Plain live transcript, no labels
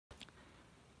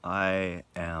I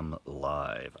am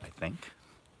live, I think.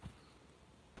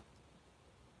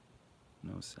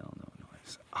 No sound, no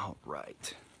noise. All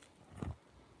right.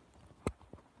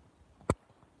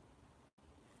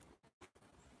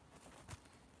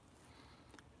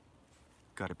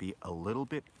 Got to be a little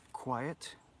bit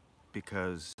quiet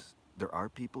because there are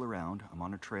people around. I'm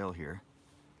on a trail here,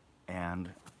 and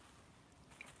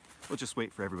we'll just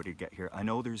wait for everybody to get here. I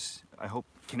know I hope,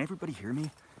 can everybody hear me?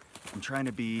 I'm trying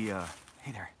to be,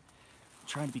 hey there. I'm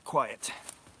trying to be quiet.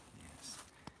 Yes.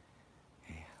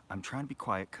 Hey, I'm trying to be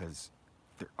quiet because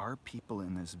there are people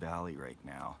in this valley right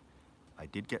now. I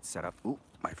did get set up. Ooh,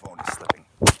 my phone is slipping.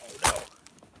 Oh no.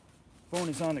 Phone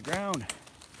is on the ground.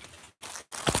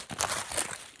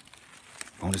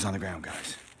 Phone is on the ground,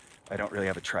 guys. I don't really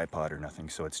have a tripod or nothing,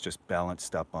 so it's just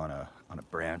balanced up on a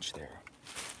branch there.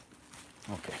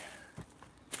 Okay.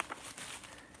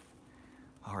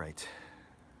 All right.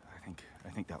 I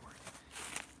think that worked.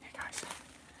 Hey guys.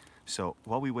 So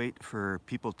while we wait for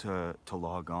people to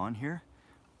log on here,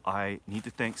 I need to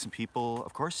thank some people.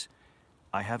 Of course,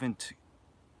 I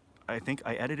think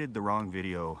I edited the wrong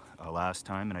video last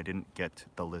time and I didn't get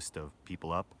the list of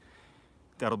people up.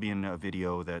 That'll be in a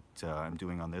video that I'm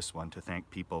doing on this one to thank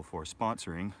people for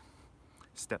sponsoring.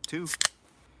 Step 2,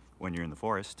 when you're in the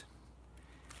forest,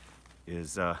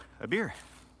 is a beer.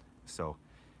 So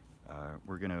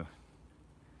we're gonna,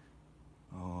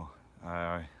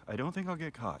 I don't think I'll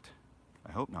get caught.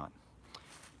 I hope not.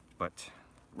 But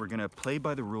we're gonna play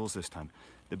by the rules this time.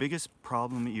 The biggest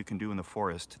problem that you can do in the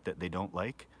forest that they don't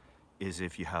like is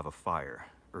if you have a fire,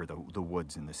 or the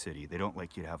woods in the city. They don't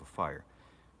like you to have a fire.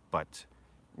 But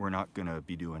we're not gonna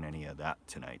be doing any of that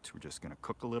tonight. We're just gonna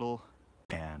cook a little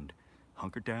and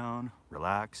hunker down,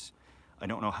 relax. I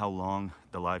don't know how long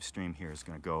the live stream here is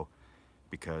gonna go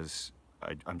because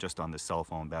I'm just on the cell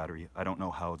phone battery. I don't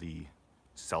know how the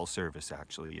cell service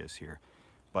actually is here,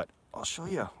 but I'll show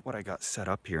you what I got set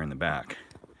up here in the back.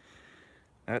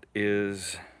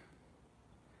 That's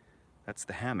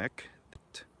the hammock.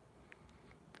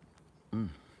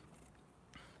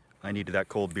 I needed that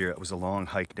cold beer. It was a long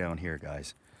hike down here,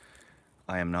 guys.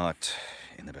 I am not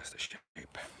in the best of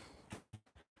shape.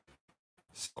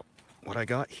 So what I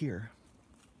got here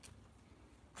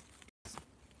is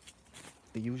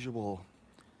the usual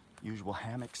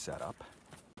hammock setup,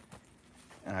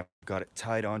 and I've got it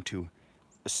tied onto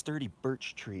a sturdy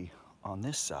birch tree on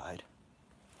this side,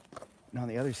 and on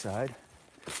the other side,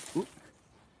 oop,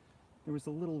 there was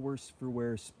a little worse for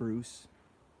wear spruce,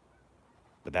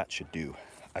 but that should do.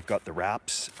 I've got the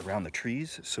wraps around the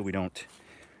trees so we don't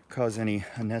cause any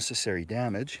unnecessary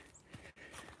damage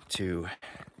to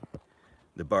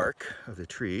the bark of the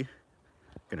tree.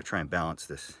 I'm gonna try and balance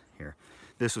this here.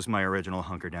 This was my original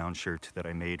hunker down shirt that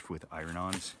I made with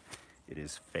iron-ons. It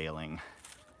is failing.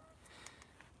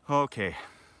 Okay.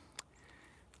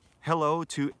 Hello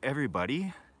to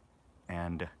everybody.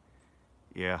 And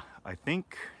yeah, I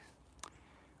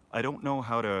don't know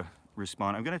how to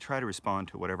respond. I'm gonna try to respond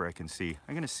to whatever I can see.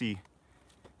 I'm gonna see,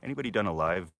 anybody done a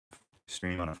live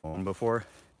stream on a phone before?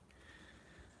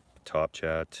 Top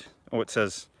chat. Oh, it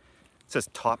says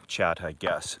top chat, I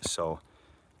guess. So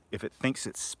if it thinks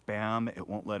it's spam, it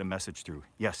won't let a message through.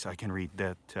 Yes, I can read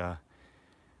that.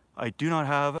 I do not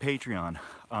have a Patreon.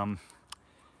 I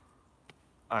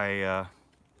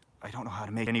don't know how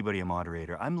to make anybody a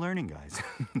moderator. I'm learning, guys.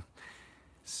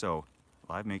 So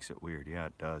live makes it weird. Yeah,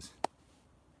 it does.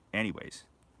 Anyways,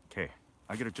 okay,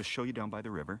 I gotta just show you down by the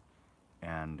river,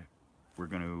 and we're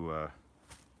gonna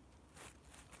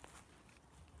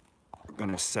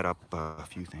set up a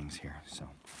few things here. So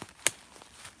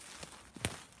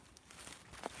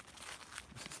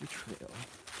this is the trail.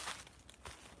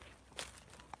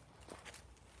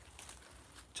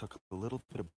 Took a little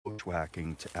bit of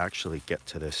bushwhacking to actually get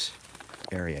to this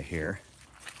area here.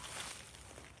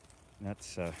 And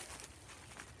that's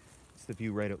the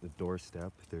view right out the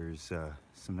doorstep. There's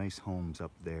some nice homes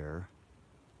up there.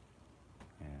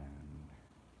 And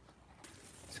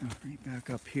so right back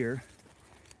up here,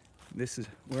 this is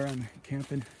where I'm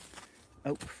camping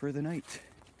out for the night.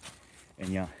 And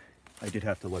yeah, I did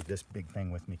have to lug this big thing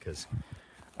with me because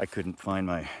I couldn't find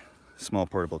my small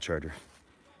portable charger.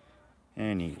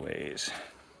 Anyways,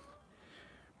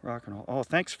 rock and roll. Oh,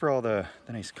 thanks for all the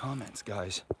nice comments,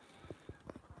 guys.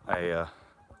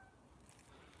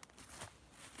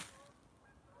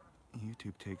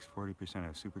 YouTube takes 40%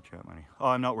 of super chat money. Oh,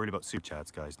 I'm not worried about super chats,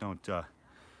 guys. Don't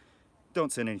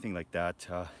send anything like that.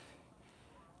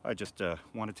 I just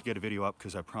wanted to get a video up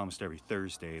because I promised every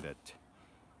Thursday that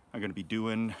I'm going to be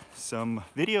doing some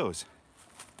videos.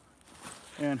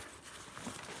 And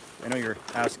I know you're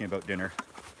asking about dinner.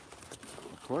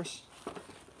 Of course,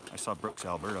 I saw Brooks,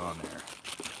 Alberta on there.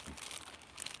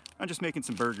 I'm just making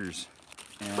some burgers,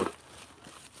 and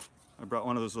I brought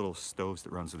one of those little stoves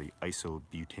that runs with the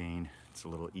isobutane. It's a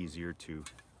little easier to,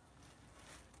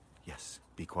 yes,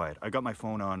 be quiet. I got my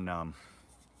phone on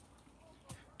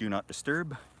Do Not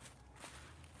Disturb,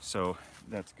 so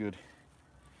that's good.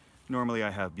 Normally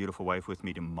I have beautiful wife with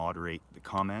me to moderate the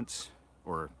comments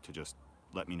or to just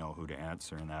let me know who to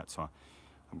answer and that, so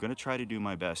I'm gonna try to do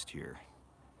my best here.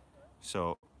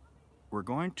 So we're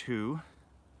going to,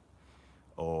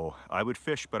 oh, I would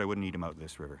fish, but I wouldn't eat him out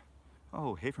this river.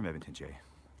 Oh, hey from Edmonton, Jay.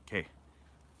 Okay.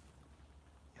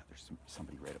 Yeah, there's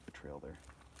somebody right up the trail there.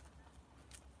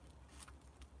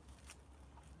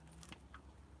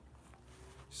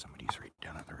 Somebody's right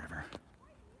down at the river.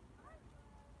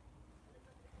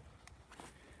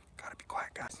 Gotta be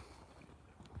quiet, guys.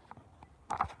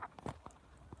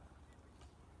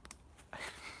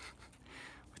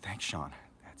 Thanks, Sean.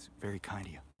 That's very kind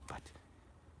of you. But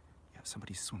yeah,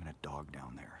 somebody's swimming a dog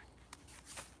down there.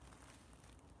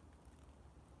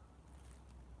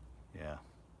 Yeah,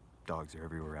 dogs are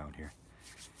everywhere around here.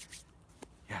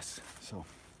 Yes, so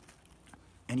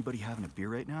anybody having a beer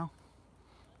right now?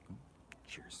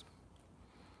 Cheers.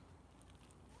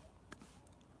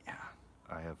 Yeah,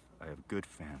 I have good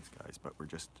fans, guys, but we're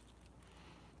just...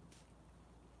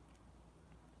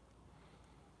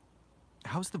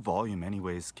 How's the volume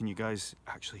anyways? Can you guys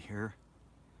actually hear?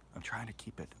 I'm trying to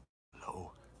keep it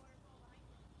low.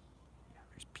 Yeah,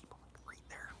 there's people right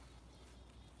there.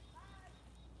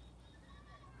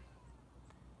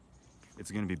 It's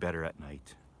gonna be better at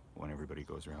night when everybody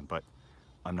goes around, but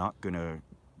I'm not gonna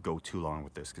go too long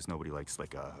with this because nobody likes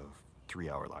like a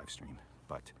 3-hour live stream.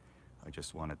 But I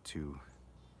just wanted to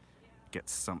get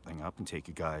something up and take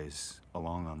you guys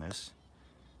along on this.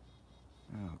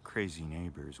 Oh, crazy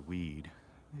neighbors, weed.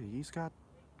 He's got,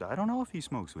 I don't know if he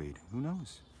smokes weed. Who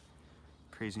knows?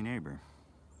 Crazy neighbor.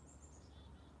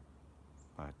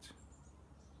 But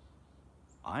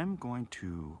I'm going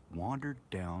to wander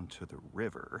down to the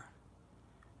river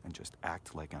and just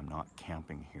act like I'm not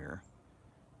camping here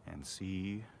and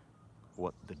see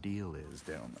what the deal is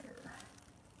down there.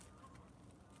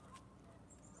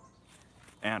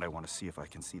 And I want to see if I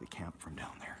can see the camp from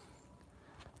down there.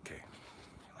 Okay,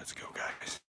 let's go,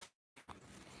 guys.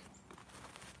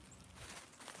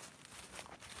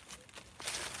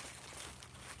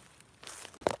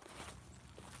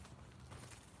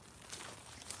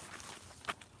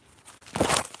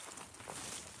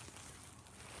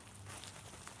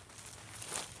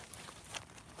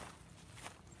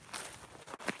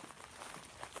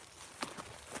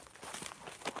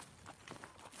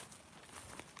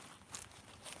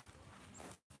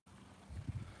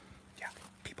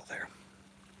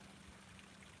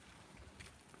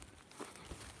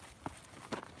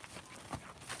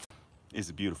 It's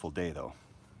a beautiful day though.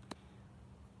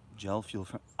 Gel fuel.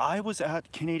 I was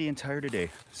at Canadian Tire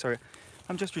today. Sorry,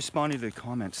 I'm just responding to the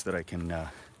comments that I can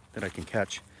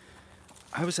catch.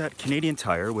 I was at Canadian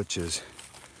Tire, which is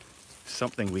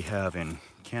something we have in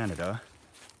Canada.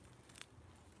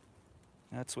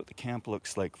 That's what the camp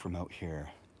looks like from out here.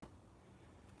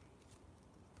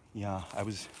 Yeah, I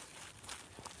was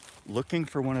looking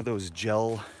for one of those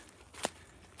gel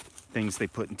things they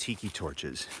put in tiki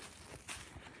torches.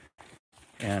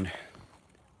 And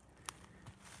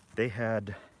they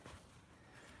had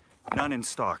none in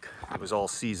stock. It was all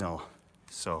seasonal.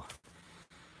 So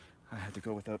I had to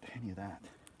go without any of that.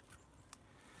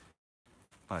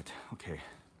 But okay.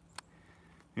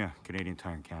 Yeah, Canadian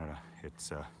Tire in Canada.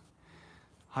 It's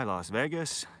hi Las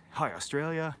Vegas, hi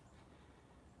Australia.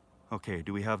 Okay,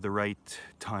 do we have the right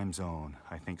time zone?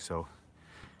 I think so.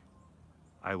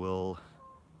 I will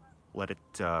let it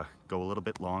go a little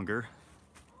bit longer.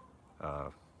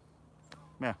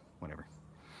 Yeah, whatever.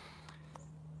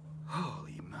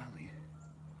 Holy moly.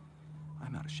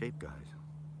 I'm out of shape, guys.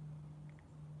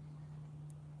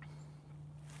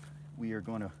 We are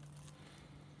going to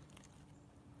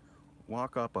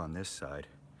walk up on this side.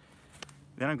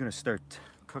 Then I'm going to start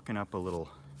cooking up a little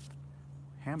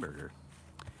hamburger.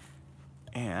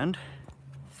 And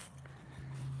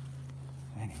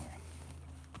anyway.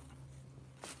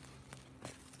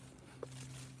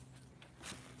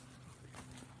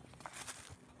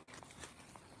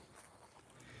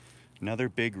 Another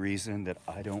big reason that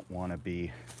I don't want to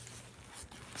be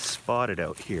spotted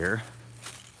out here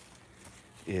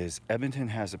is Edmonton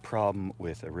has a problem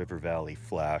with a River Valley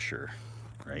flasher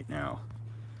right now.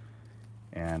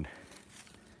 And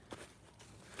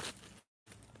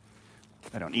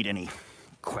I don't need any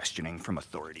questioning from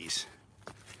authorities.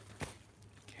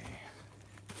 Okay.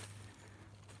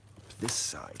 This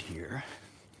side here.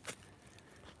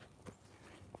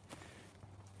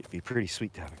 be pretty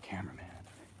sweet to have a cameraman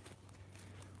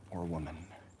or a woman.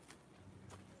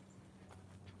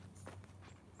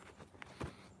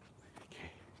 Okay.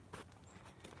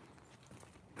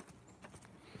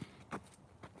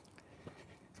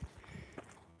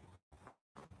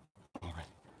 All right.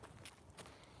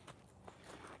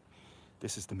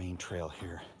 This is the main trail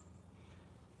here.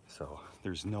 So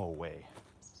there's no way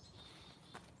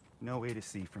to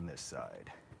see from this side.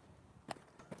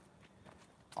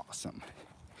 Awesome.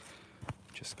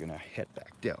 Just gonna head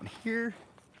back down here.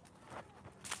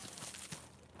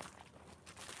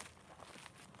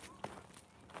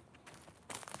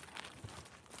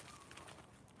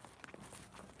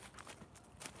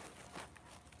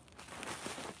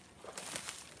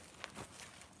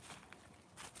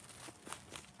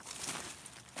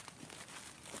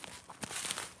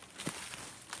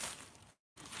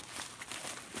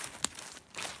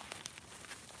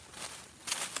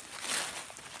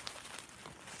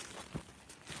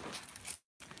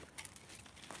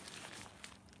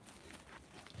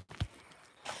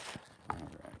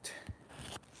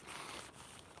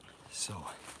 So,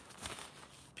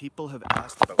 people have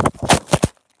asked about...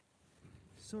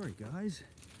 Sorry, guys.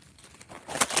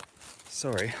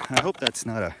 Sorry, I hope that's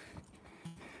not a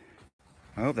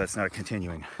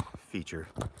continuing feature.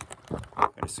 I'm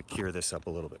gonna secure this up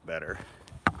a little bit better.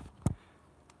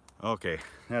 Okay,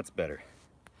 that's better.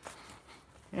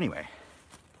 Anyway,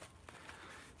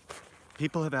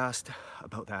 people have asked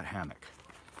about that hammock.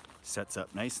 Sets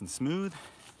up nice and smooth.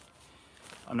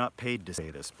 I'm not paid to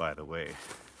say this, by the way.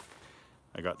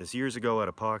 I got this years ago out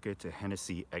of pocket, a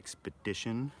Hennessy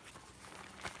Expedition.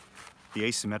 The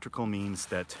asymmetrical means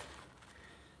that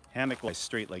hammock lies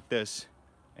straight like this,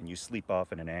 and you sleep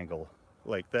off at an angle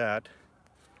like that,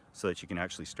 so that you can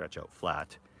actually stretch out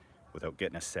flat without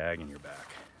getting a sag in your back.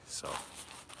 So,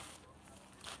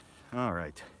 all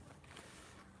right.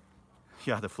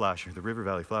 Yeah, the Flasher, the River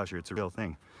Valley Flasher, it's a real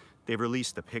thing. They've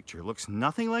released a picture. Looks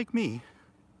nothing like me,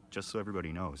 just so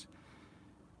everybody knows.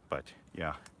 But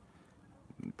yeah,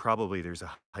 probably there's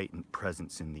a heightened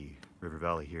presence in the River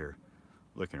Valley here,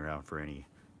 looking around for any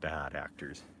bad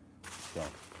actors. So.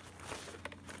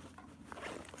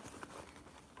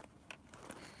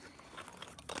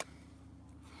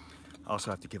 I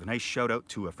also have to give a nice shout out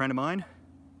to a friend of mine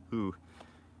who,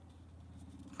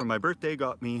 for my birthday,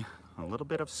 got me a little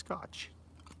bit of scotch.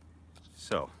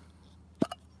 So,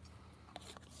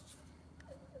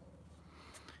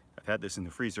 I've had this in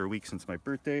the freezer a week since my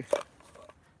birthday.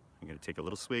 I'm gonna take a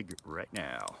little swig right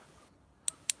now.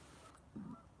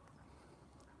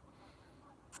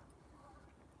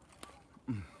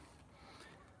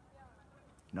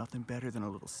 Nothing better than a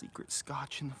little secret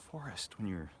scotch in the forest when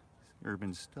you're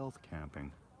urban stealth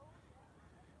camping.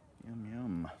 Yum,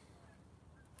 yum.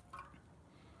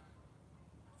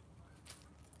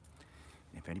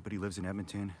 If anybody lives in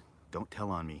Edmonton, don't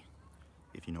tell on me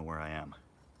if you know where I am.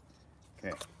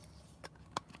 Okay.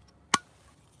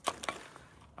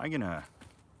 I'm gonna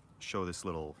show this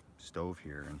little stove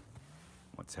here and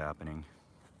what's happening.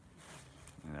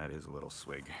 And that is a little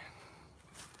swig.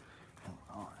 Hold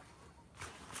on.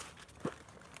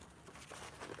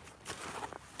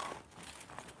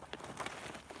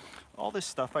 All this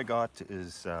stuff I got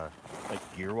is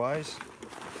like gear-wise.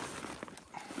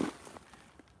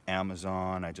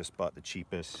 Amazon, I just bought the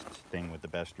cheapest thing with the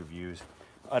best reviews.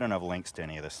 I don't have links to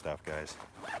any of this stuff, guys.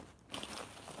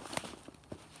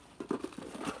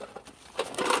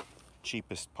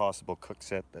 Cheapest possible cook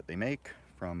set that they make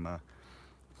from,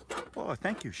 oh,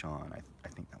 thank you, Sean. I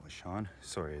think that was Sean.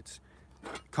 Sorry, it's,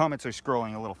 comments are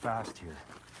scrolling a little fast here.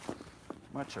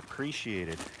 Much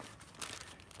appreciated.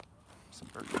 Some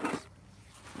burgers.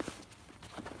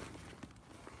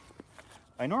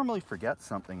 I normally forget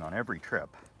something on every trip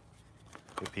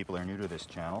if people are new to this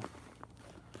channel,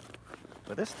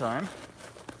 but this time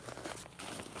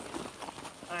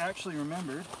I actually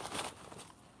remembered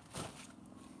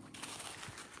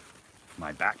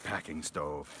my backpacking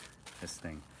stove. This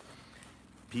thing.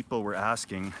 People were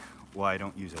asking why I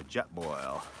don't use a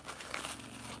Jetboil,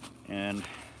 and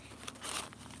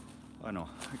I know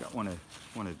I got one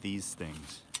of these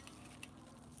things.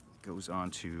 It goes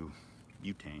onto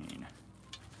butane.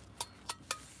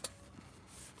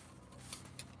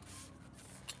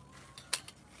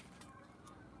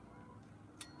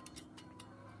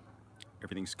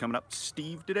 Everything's coming up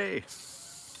Steve today.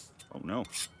 Oh no.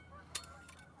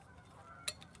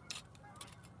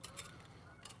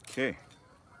 Okay.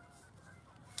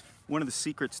 One of the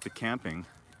secrets to camping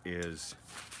is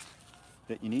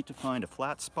that you need to find a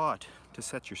flat spot to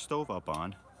set your stove up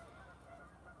on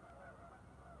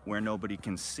where nobody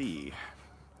can see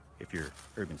if you're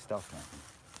urban stealth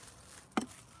camping.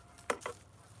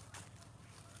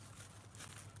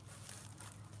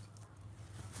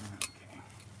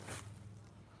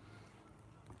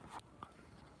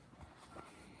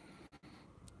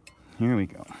 Here we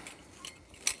go.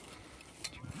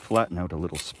 Flatten out a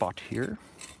little spot here.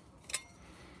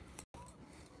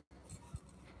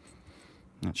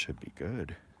 That should be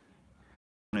good.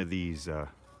 One of these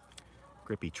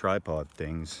grippy tripod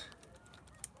things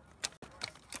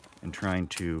and trying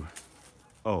to,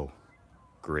 oh,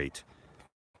 great.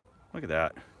 Look at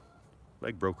that.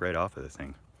 Leg broke right off of the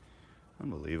thing.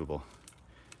 Unbelievable.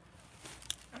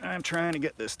 I'm trying to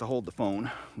get this to hold the phone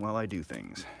while I do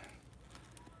things.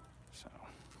 So,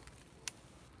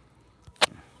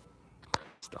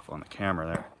 stuff on the camera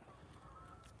there.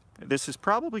 This is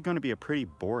probably going to be a pretty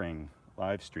boring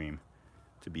live stream,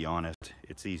 to be honest.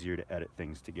 It's easier to edit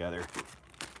things together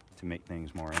to make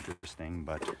things more interesting,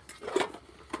 but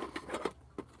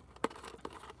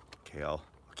okay, I'll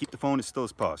keep the phone as still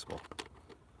as possible.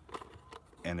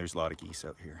 And there's a lot of geese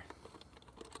out here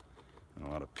and a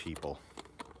lot of people.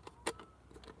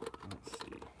 Let's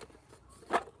see.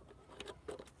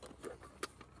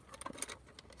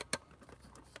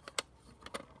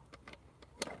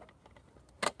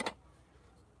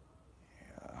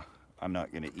 Yeah, I'm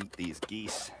not going to eat these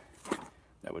geese.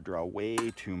 That would draw way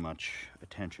too much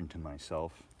attention to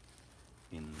myself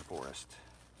in the forest.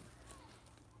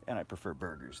 And I prefer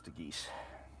burgers to geese.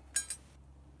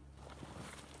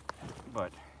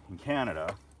 But in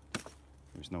Canada,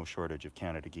 there's no shortage of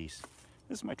Canada geese.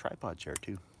 This is my tripod chair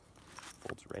too.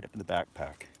 Folds right up in the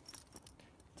backpack.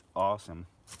 It's awesome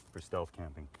for stealth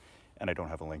camping. And I don't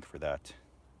have a link for that,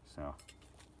 so.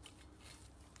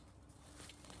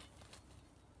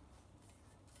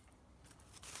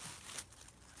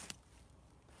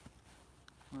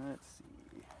 Let's see.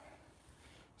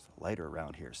 There's a lighter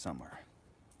around here somewhere.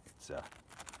 It's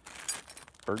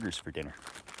burgers for dinner.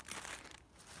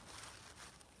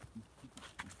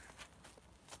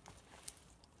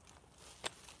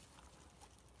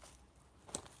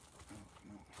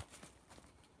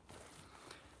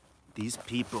 These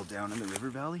people down in the river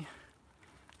valley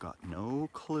got no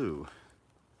clue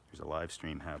there's a live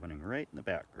stream happening right in the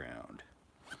background.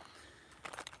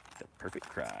 The perfect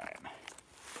crime.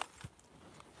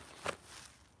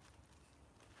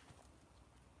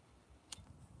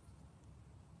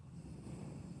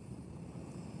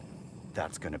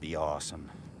 That's gonna be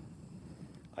awesome.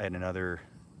 I had another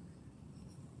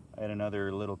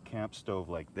little camp stove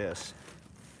like this,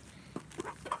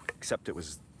 except it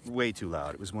was way too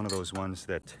loud. It was one of those ones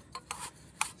that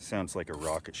sounds like a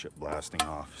rocket ship blasting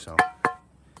off, so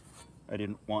I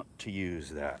didn't want to use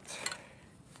that.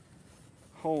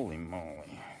 Holy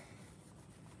moly.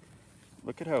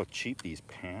 Look at how cheap these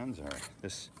pans are.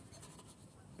 This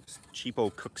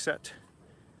cheapo cook set.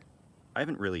 I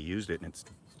haven't really used it and it's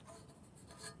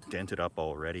dented up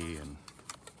already, and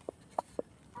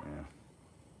yeah.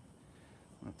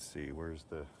 Let's see, where's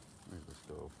the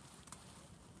stove?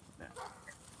 There.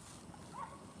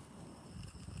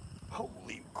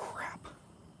 Holy crap.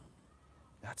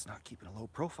 That's not keeping a low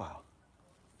profile.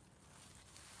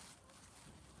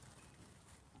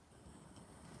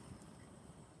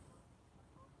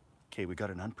 Okay, we got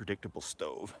an unpredictable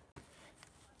stove.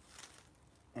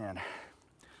 And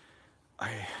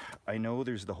I know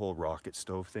there's the whole rocket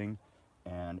stove thing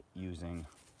and using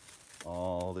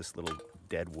all this little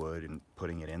dead wood and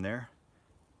putting it in there,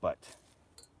 but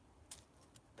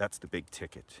that's the big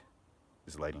ticket,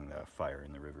 is lighting the fire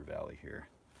in the river valley here.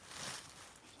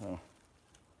 So,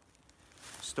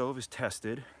 stove is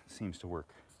tested, seems to work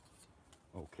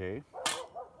okay,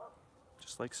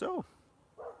 just like so.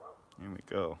 Here we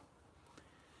go.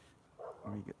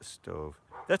 Let me get the stove.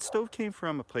 That stove came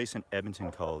from a place in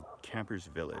Edmonton called Campers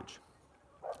Village.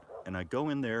 And I go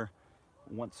in there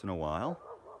once in a while,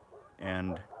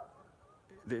 and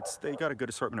they got a good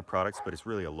assortment of products, but it's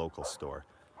really a local store.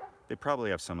 They probably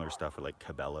have similar stuff at like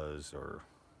Cabela's, or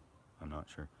I'm not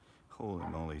sure. Holy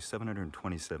moly,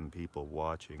 727 people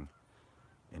watching,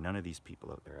 and none of these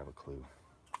people out there have a clue.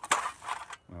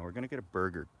 Well, we're gonna get a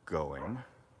burger going.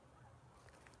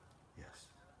 Yes.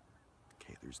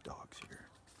 Okay, there's dogs here.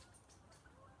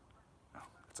 Oh,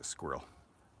 it's a squirrel.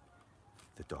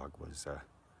 The dog was, oh,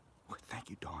 thank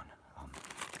you, Dawn.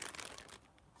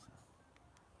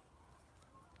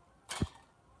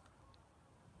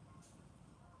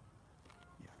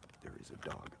 Yeah, there is a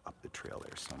dog up the trail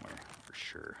there somewhere, for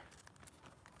sure.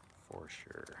 For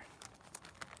sure.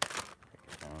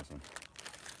 Take 1,000.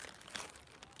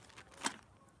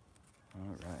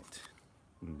 All right.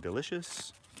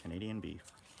 Delicious Canadian beef.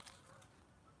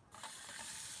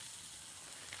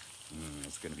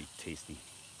 It's gonna be tasty.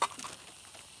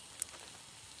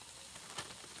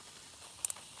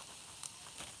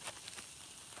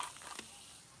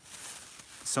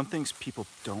 Some things people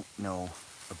don't know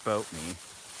about me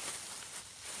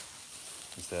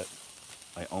is that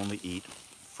I only eat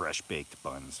fresh baked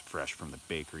buns, fresh from the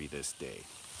bakery this day.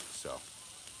 So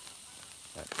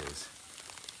that is.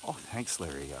 Oh, thanks,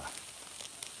 Larry.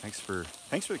 Thanks for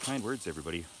the kind words,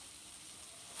 everybody.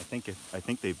 I think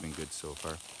they've been good so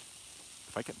far.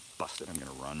 If I get busted, I'm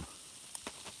gonna run.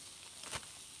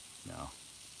 No,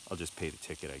 I'll just pay the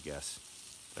ticket, I guess.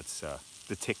 That's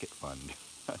the ticket fund,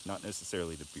 not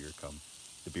necessarily the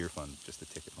beer fund, just the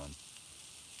ticket fund.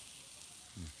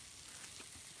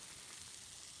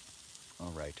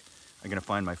 All right, I'm gonna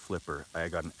find my flipper. I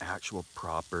got an actual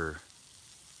proper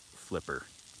flipper,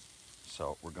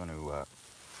 so we're gonna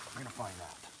find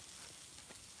that.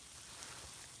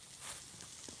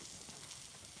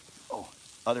 Oh,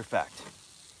 other fact: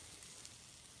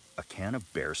 a can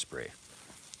of bear spray,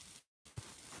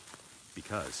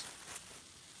 because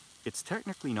it's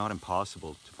technically not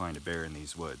impossible to find a bear in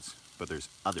these woods, but there's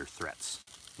other threats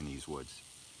in these woods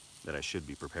that I should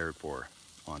be prepared for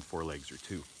on 4 legs or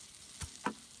 2,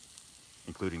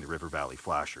 including the River Valley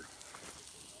Flasher.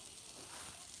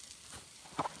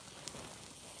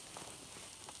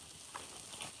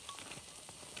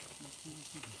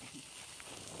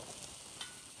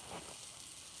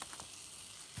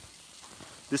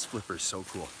 This flipper is so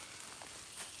cool.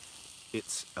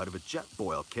 It's out of a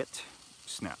Jetboil kit,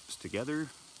 snaps together.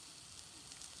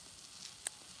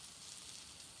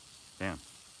 Bam,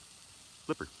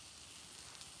 flipper.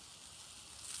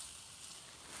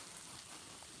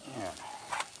 Yeah.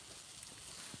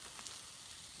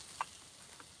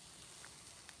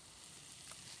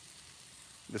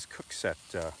 This cook set,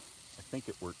 I think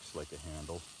it works like a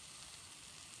handle.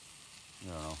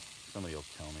 I don't know, somebody will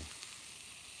tell me.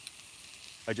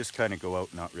 I just kind of go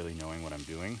out not really knowing what I'm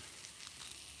doing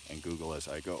and Google as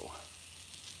I go.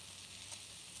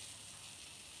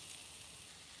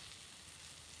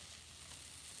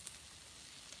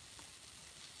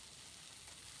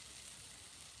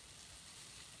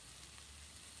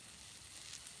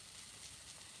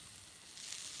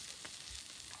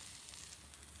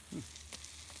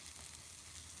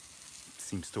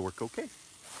 Seems to work okay.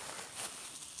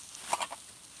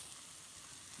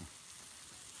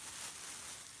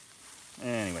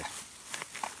 Anyways,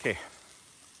 okay,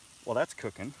 while that's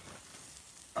cooking,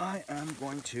 I am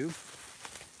going to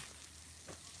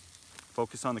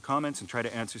focus on the comments and try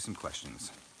to answer some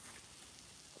questions.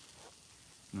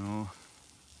 No,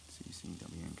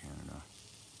 CCW in Canada.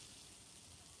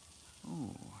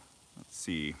 Oh, let's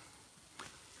see.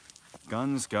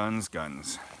 Guns, guns,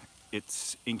 guns.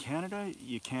 It's in Canada,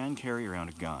 you can carry around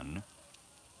a gun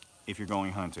if you're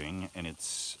going hunting, and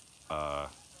it's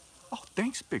oh,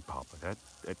 thanks, Big Papa. That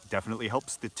definitely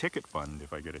helps the ticket fund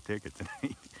if I get a ticket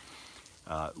tonight.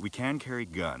 We can carry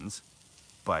guns,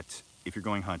 but if you're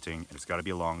going hunting, and it's got to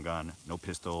be a long gun, no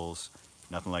pistols,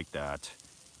 nothing like that.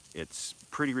 It's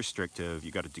pretty restrictive.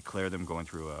 You got to declare them going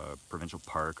through a provincial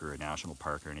park or a national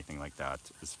park or anything like that,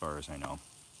 as far as I know.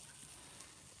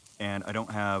 And I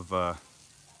don't have the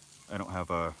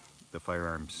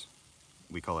firearms.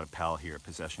 We call it a PAL here,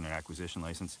 possession and acquisition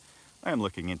license. I am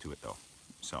looking into it though.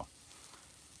 So,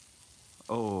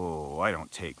 oh, I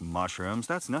don't take mushrooms.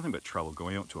 That's nothing but trouble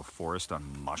going out to a forest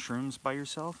on mushrooms by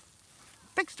yourself.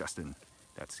 Thanks, Justin.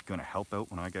 That's gonna help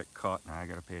out when I get caught and I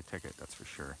gotta pay a ticket, that's for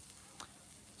sure.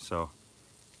 So,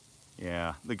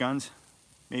 yeah, the guns,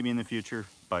 maybe in the future,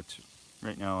 but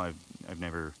right now I've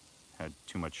never had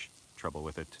too much trouble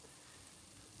with it.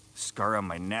 Scar on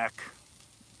my neck.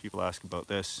 People ask about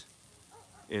this.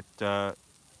 I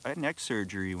had neck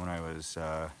surgery when I was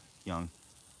young.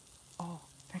 Oh,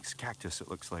 thanks, Cactus. It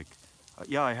looks like.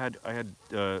 Yeah, I had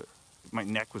my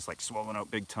neck was like swollen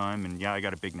out big time, and yeah, I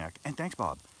got a big neck. And thanks,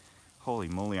 Bob. Holy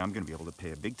moly, I'm gonna be able to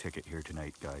pay a big ticket here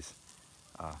tonight, guys.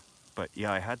 But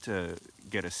yeah, I had to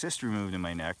get a cyst removed in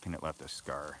my neck, and it left a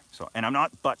scar. So, and I'm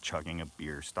not butt chugging a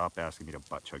beer. Stop asking me to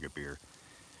butt chug a beer.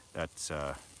 That's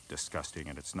disgusting,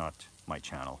 and it's not my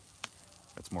channel.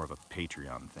 That's more of a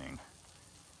Patreon thing.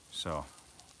 So,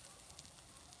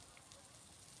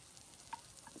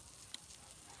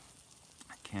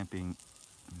 camping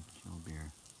and kill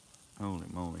beer. Holy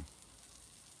moly.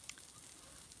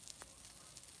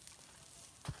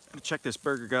 Gonna check this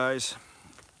burger, guys.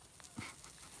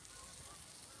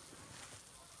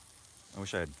 I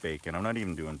wish I had bacon. I'm not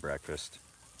even doing breakfast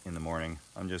in the morning.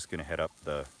 I'm just gonna head up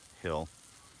the hill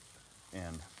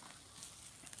and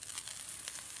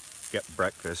get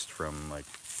breakfast from like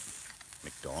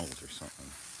McDonald's or something.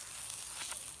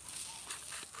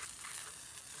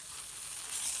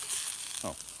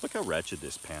 Oh, look how wretched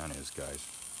this pan is, guys.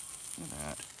 Look at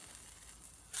that.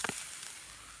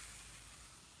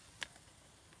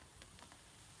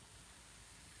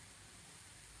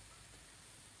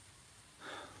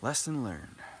 Lesson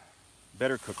learned.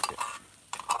 Better cook it.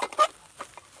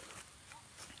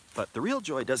 But the real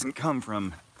joy doesn't come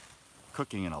from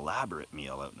cooking an elaborate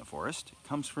meal out in the forest. It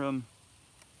comes from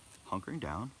hunkering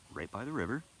down right by the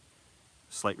river,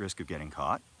 slight risk of getting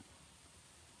caught.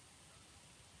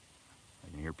 I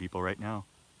can hear people right now.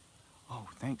 Oh,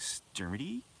 thanks,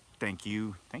 Germany. Thank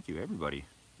you everybody.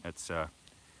 That's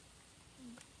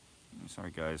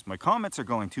sorry guys, my comments are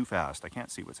going too fast. I can't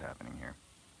see what's happening here.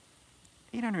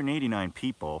 889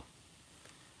 people.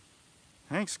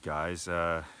 Thanks guys.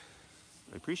 I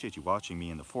appreciate you watching me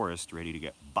in the forest, ready to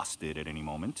get busted at any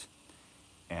moment.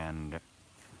 And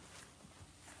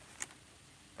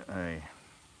I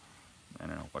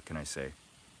don't know, what can I say?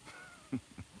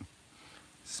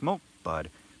 Smoke bud.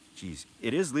 Geez,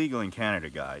 it is legal in Canada,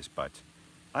 guys, but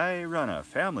I run a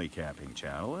family camping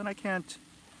channel and I can't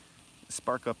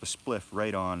spark up a spliff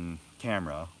right on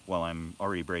camera while I'm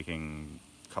already breaking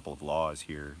a couple of laws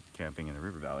here camping in the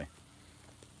river valley.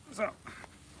 So,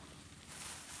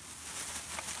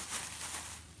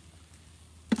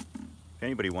 if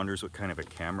anybody wonders what kind of a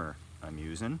camera I'm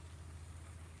using,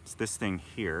 it's this thing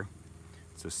here.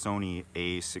 It's a Sony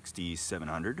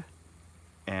A6700,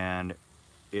 and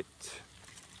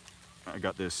I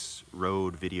got this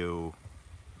Rode Video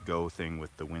Go thing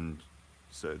with the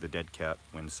the Dead Cat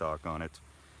windsock on it,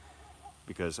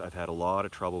 because I've had a lot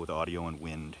of trouble with audio and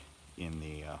wind in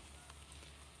the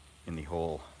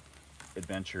whole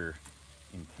adventure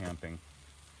in camping.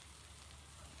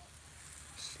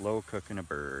 Slow cooking a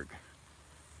burg.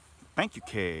 Thank you,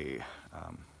 Kay.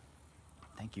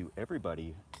 Thank you,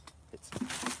 everybody.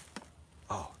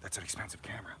 Oh, that's an expensive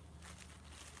camera.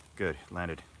 Good,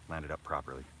 landed up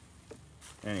properly.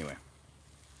 Anyway,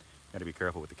 gotta be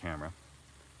careful with the camera.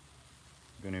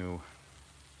 I'm gonna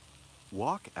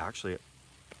walk, actually.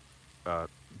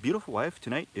 Beautiful wife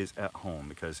tonight is at home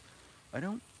because I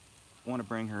don't want to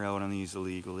bring her out on these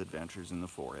illegal adventures in the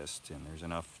forest, and there's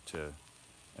enough to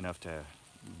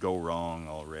go wrong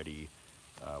already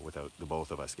without the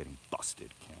both of us getting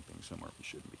busted camping somewhere we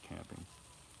shouldn't be camping.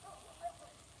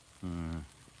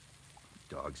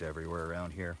 Dogs everywhere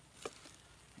around here,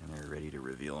 and they're ready to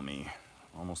reveal me.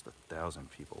 Almost 1,000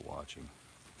 people watching.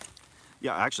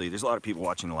 Yeah, actually, there's a lot of people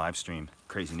watching the live stream.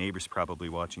 Crazy neighbors probably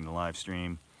watching the live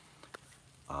stream.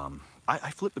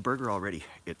 I flipped the burger already.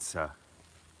 It's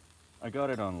I got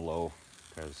it on low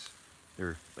because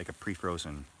they're like a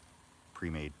pre-frozen,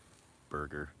 pre-made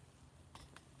burger.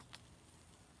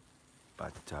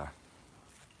 But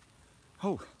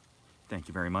oh, thank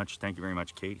you very much. Thank you very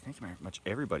much, Katie. Thank you very much,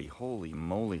 everybody. Holy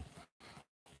moly.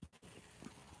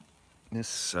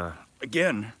 This,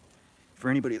 again, for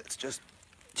anybody that's just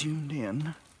tuned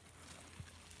in.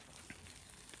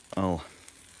 Oh,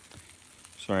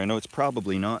 sorry, I know it's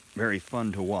probably not very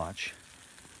fun to watch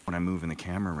when I'm moving the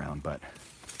camera around, but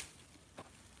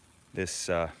this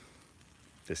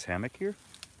hammock here,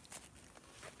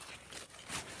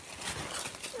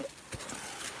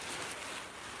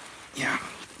 yeah,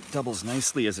 doubles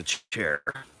nicely as a chair.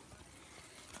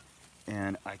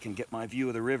 And I can get my view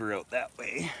of the river out that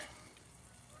way.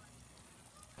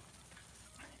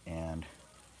 And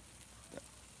the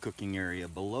cooking area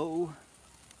below.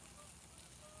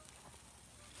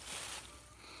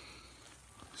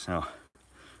 So,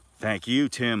 thank you,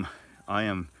 Tim. I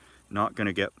am not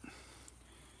gonna get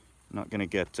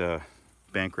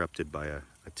bankrupted by a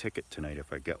ticket tonight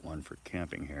if I get one for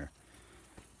camping here.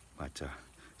 But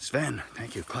Sven,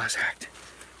 thank you, class act.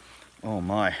 Oh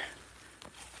my.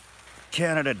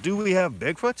 Canada, do we have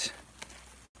Bigfoots?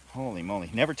 Holy moly,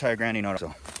 never tie a granny knot.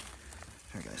 So,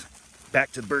 here guys,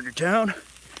 back to the Burger Town.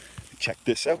 Check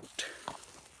this out.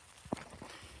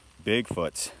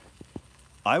 Bigfoots.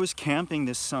 I was camping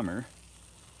this summer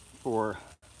for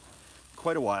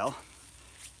quite a while,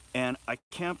 and I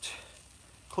camped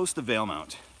close to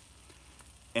Valemount.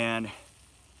 And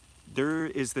there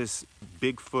is this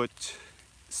Bigfoot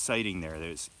sighting there.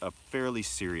 There's a fairly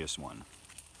serious one.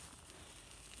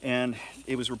 And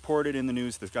it was reported in the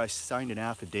news. This guy signed an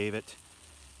affidavit,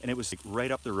 and it was like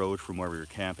right up the road from where we were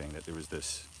camping that there was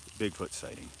this Bigfoot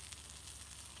sighting.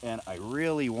 And I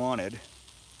really wanted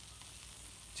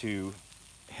to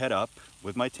head up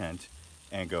with my tent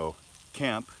and go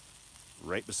camp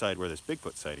right beside where this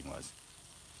Bigfoot sighting was.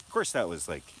 Of course, that was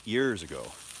like years ago.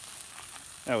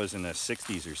 That was in the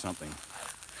 60s or something.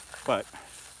 But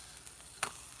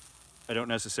I don't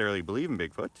necessarily believe in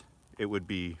Bigfoot. It would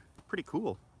be pretty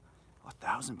cool.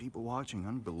 1,000 people watching,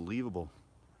 unbelievable.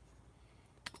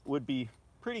 Would be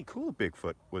pretty cool if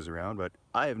Bigfoot was around, but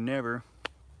I have never,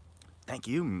 thank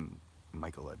you,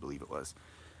 Michael, I believe it was.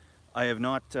 I've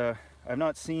not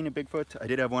seen a Bigfoot. I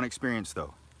did have one experience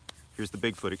though. here's the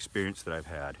Bigfoot experience that I've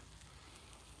had.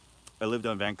 I lived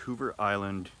on Vancouver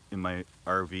Island in my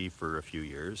RV for a few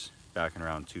years, back in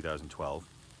around 2012.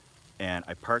 And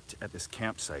I parked at this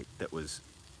campsite that was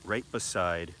right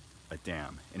beside a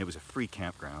dam, and it was a free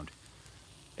campground,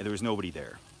 and there was nobody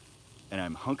there. And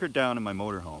I'm hunkered down in my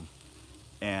motorhome,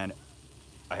 and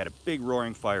I had a big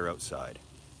roaring fire outside.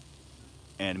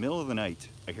 And in the middle of the night,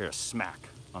 I hear a smack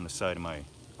on the side of my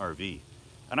RV.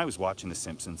 And I was watching The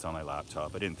Simpsons on my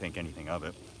laptop. I didn't think anything of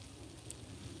it.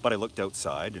 But I looked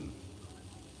outside, and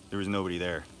there was nobody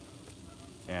there.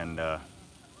 And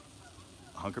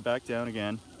hunker back down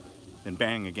again, then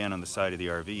bang again on the side of the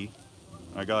RV.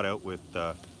 I got out with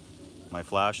my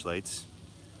flashlights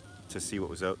to see what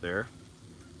was out there,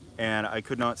 and I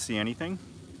could not see anything.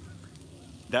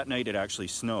 That night it actually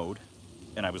snowed,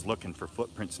 and I was looking for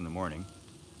footprints in the morning,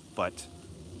 but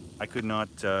I could not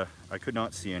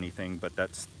see anything. But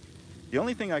that's the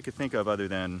only thing I could think of, other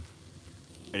than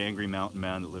an angry mountain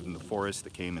man that lived in the forest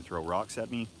that came and throw rocks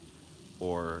at me,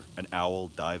 or an owl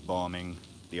dive bombing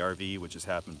the RV, which has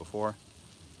happened before,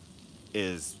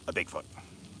 is a Bigfoot.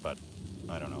 But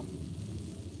I don't know.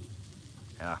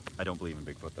 Yeah, I don't believe in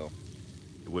Bigfoot though.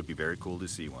 It would be very cool to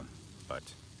see one, but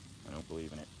I don't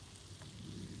believe in it.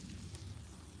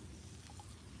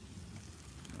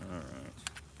 All right.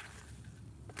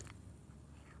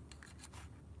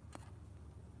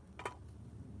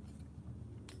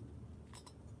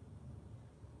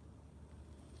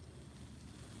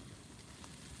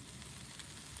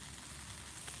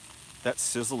 That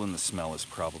sizzle in the smell is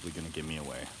probably going to give me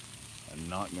away. I'm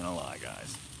not going to lie,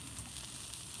 guys.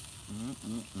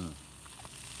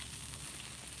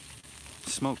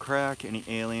 Smoke crack, any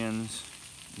aliens?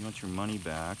 You want your money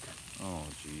back? Oh,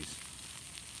 jeez.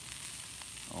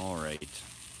 All right.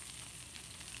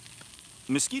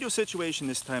 The mosquito situation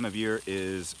this time of year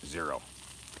is zero.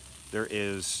 There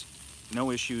is no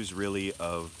issues really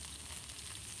of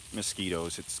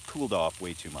mosquitoes. It's cooled off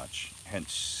way too much.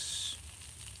 Hence,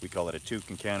 we call it a toque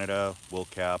in Canada, wool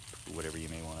cap, whatever you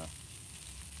may want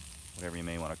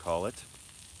to call it.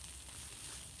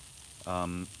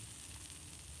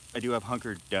 I do have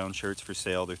hunkered down shirts for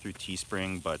sale. They're through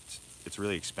Teespring, but it's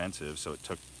really expensive, so it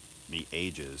took me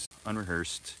ages.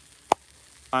 Unrehearsed.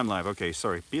 I'm live. Okay,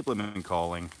 sorry. People have been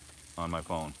calling on my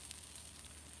phone.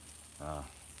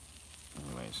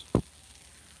 Anyways.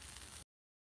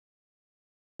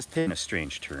 It's taking a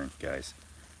strange turn, guys.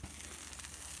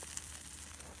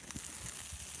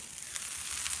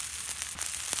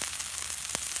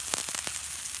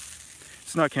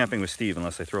 It's not camping with Steve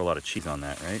unless I throw a lot of cheese on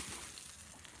that, right?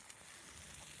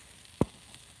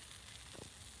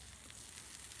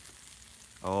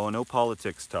 Oh, no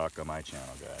politics talk on my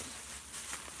channel, guys.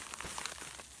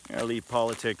 I'll leave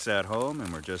politics at home,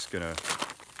 and we're just gonna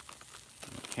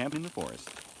camp in the forest.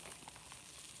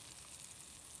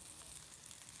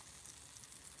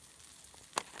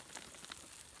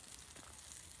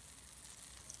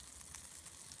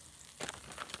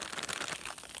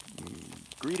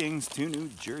 Greetings to New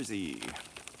Jersey.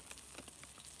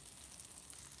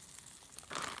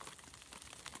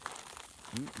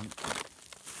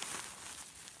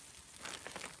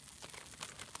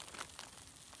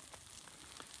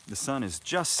 The sun is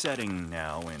just setting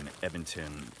now in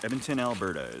Edmonton. Edmonton,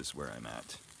 Alberta is where I'm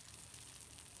at.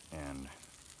 And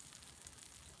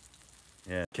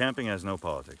yeah, camping has no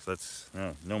politics.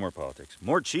 No more politics.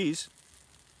 More cheese.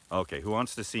 Okay, who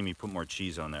wants to see me put more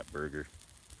cheese on that burger?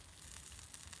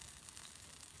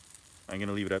 I'm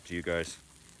gonna leave it up to you guys.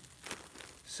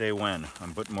 Say when.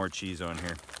 I'm putting more cheese on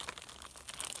here.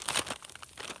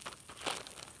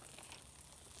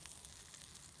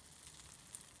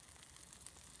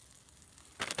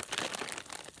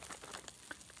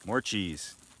 More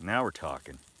cheese. Now we're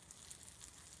talking.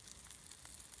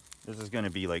 This is gonna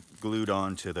be like glued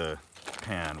onto the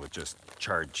pan with just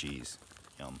charred cheese.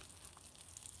 Yum.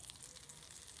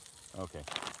 Okay.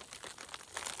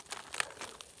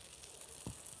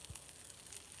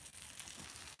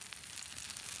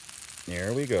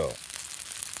 There we go.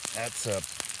 That's a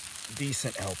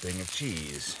decent helping of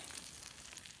cheese.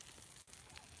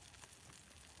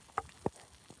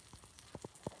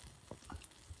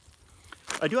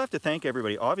 I do have to thank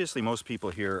everybody. Obviously, most people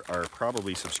here are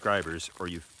probably subscribers, or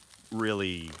you've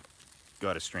really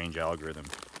got a strange algorithm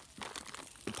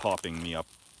popping me up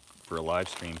for a live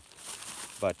stream.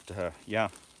 But yeah,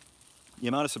 the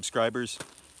amount of subscribers,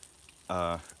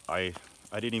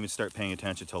 I didn't even start paying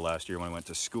attention till last year when I went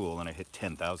to school and I hit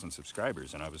 10,000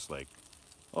 subscribers, and I was like,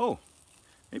 oh,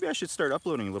 maybe I should start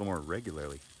uploading a little more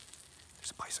regularly. There's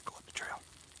a bicycle up the trail.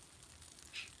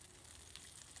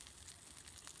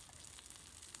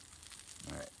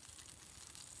 All right.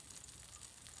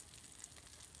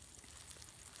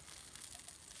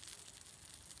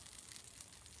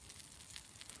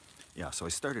 yeah, so I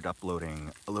started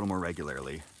uploading a little more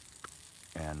regularly,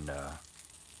 and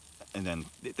then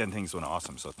things went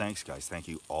awesome. So thanks, guys. Thank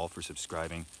you all for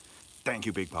subscribing. Thank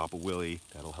you, Big Papa Willie.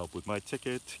 That'll help with my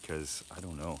ticket, because I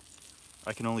don't know.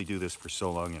 I can only do this for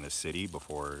so long in the city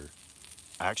before...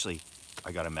 Actually,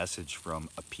 I got a message from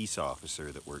a peace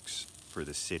officer that works for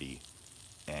the city,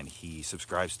 and he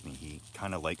subscribes to me. He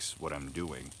kind of likes what I'm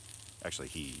doing. Actually,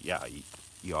 he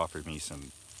offered me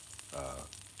some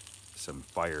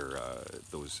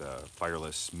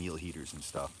fireless meal heaters and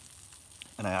stuff.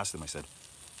 And I asked him, I said,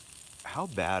 how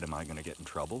bad am I going to get in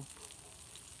trouble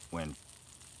when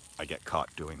I get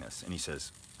caught doing this? And he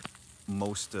says,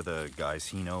 most of the guys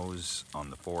he knows on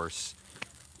the force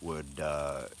would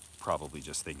probably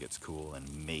just think it's cool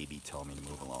and maybe tell me to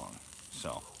move along.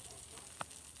 So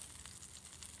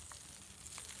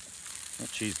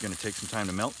that cheese is going to take some time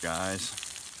to melt, guys.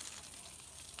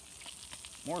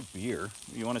 More beer.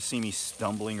 You want to see me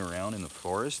stumbling around in the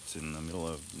forest in the middle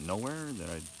of nowhere that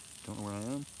I don't know where I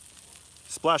am?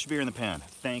 Splash of beer in the pan.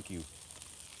 Thank you.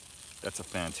 That's a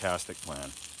fantastic plan.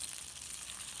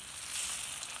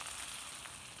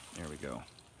 There we go.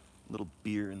 A little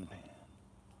beer in the pan.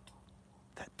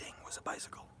 That ding was a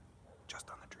bicycle, just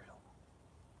on the trail.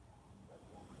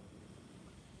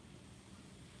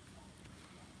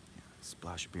 Yeah,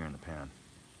 splash of beer in the pan.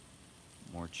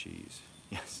 More cheese.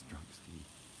 Yes, drunk Steve.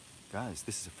 Guys,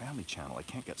 this is a family channel. I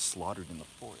can't get slaughtered in the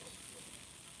forest.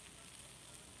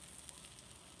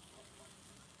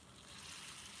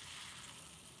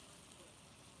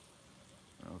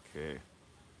 Okay.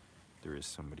 There is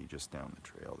somebody just down the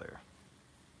trail there.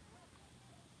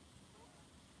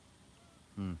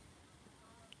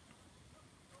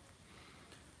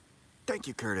 Thank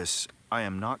you, Curtis. I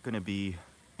am not going to be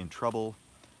in trouble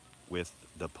with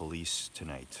the police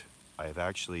tonight. I have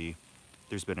actually...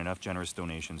 There's been enough generous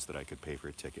donations that I could pay for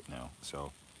a ticket now.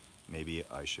 So maybe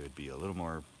I should be a little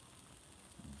more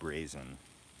brazen.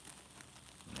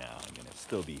 Nah, I'm going to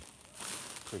still be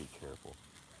pretty careful.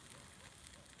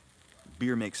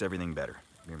 Beer makes everything better.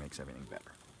 Beer makes everything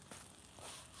better.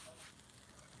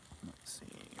 Let's see.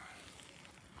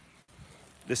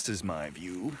 This is my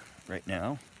view right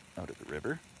now out of the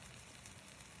river.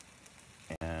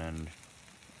 And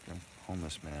a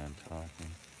homeless man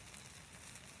talking.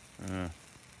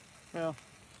 Well,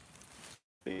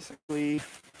 basically, the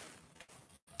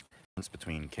difference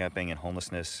between camping and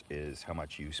homelessness is how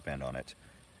much you spend on it.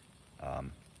 Oh,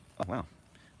 wow.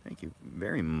 Thank you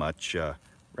very much,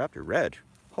 Raptor Red.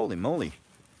 Holy moly.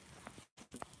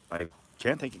 I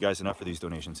can't thank you guys enough for these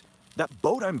donations. That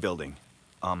boat I'm building,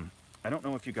 I don't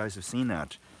know if you guys have seen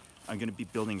that. I'm going to be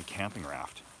building a camping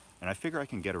raft. And I figure I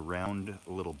can get around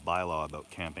a little bylaw about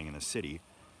camping in the city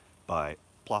by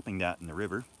plopping that in the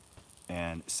river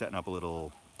and setting up a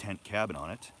little tent cabin on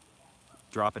it,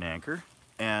 drop an anchor,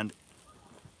 and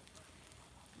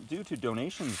due to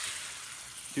generous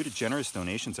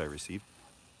donations I received,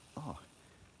 oh,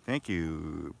 thank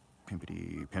you,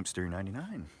 Pimpity Pimpster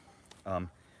 99.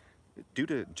 Due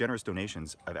to generous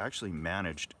donations, I've actually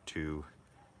managed to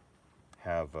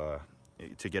have,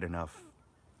 to get enough,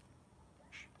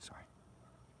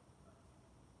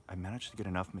 I managed to get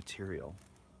enough material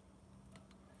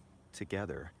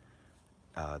together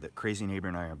that Crazy Neighbor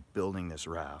and I are building this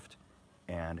raft,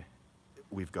 and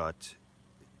we've got,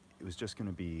 it was just going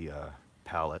to be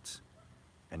pallets,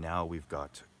 and now we've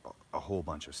got a whole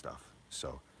bunch of stuff.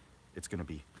 So it's going to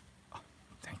be, oh,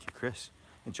 thank you, Chris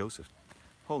and Joseph.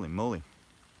 Holy moly.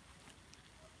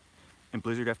 And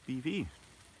Blizzard FBV.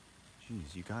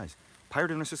 Jeez, you guys.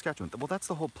 Pirate in Saskatchewan. Well, that's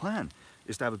the whole plan,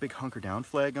 is to have a big hunker down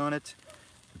flag on it,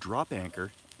 drop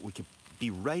anchor. We could be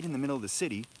right in the middle of the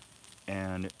city,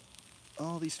 and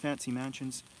all these fancy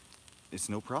mansions, it's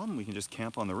no problem. We can just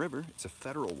camp on the river. It's a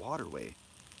federal waterway.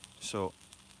 So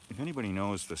if anybody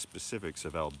knows the specifics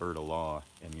of Alberta law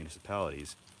and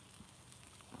municipalities,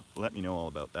 let me know all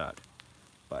about that.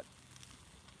 But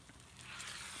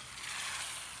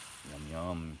yum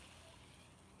yum.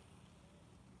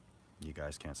 You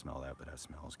guys can't smell that, but that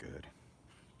smells good.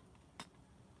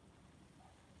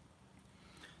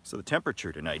 So the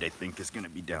temperature tonight, I think, is going to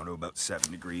be down to about 7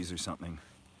 degrees or something.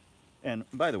 And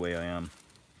by the way, I'm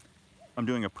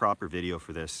doing a proper video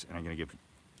for this, and I'm going to give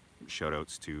shout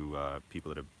outs to people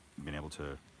that have been able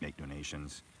to make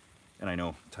donations. And I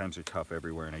know times are tough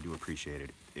everywhere, and I do appreciate it.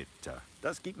 It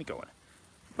does keep me going.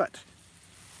 But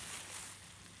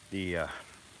the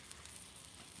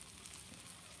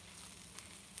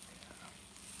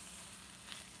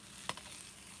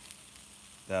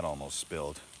that almost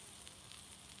spilled.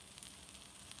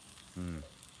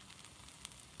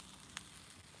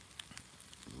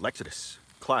 Lexodus,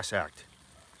 class act.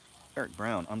 Eric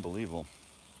Brown, unbelievable.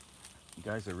 You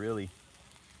guys are really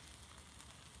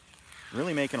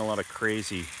making a lot of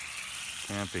crazy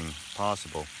camping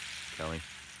possible, Kelly.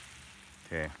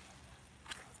 Okay.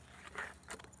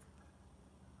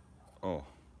 Oh,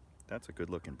 that's a good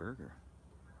looking burger.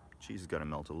 Cheese has got to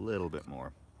melt a little bit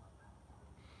more.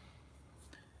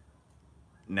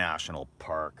 National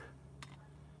park.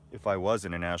 If I was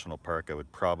in a national park, I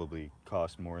would probably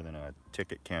cost more than a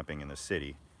ticket camping in the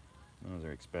city. Those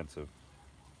are expensive.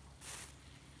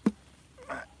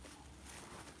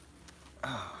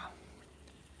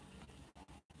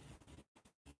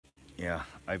 Yeah,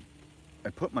 I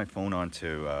put my phone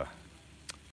onto,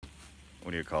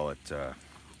 what do you call it?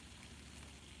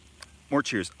 More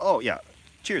cheers. Oh, yeah.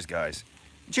 Cheers, guys.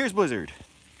 Cheers, Blizzard.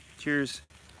 Cheers,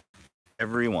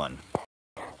 everyone.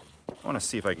 I want to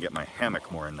see if I can get my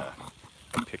hammock more in the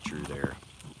picture there.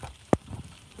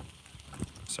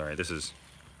 Sorry, this is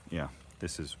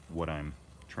what I'm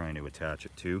trying to attach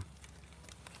it to.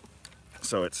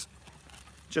 So it's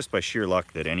just by sheer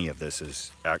luck that any of this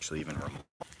is actually even remote.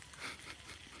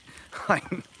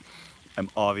 I'm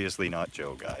obviously not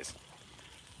Joe, guys.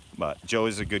 But Joe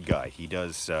is a good guy. He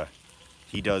does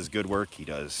good work. He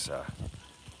does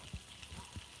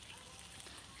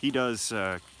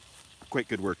quite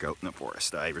good work out in the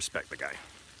forest. I respect the guy.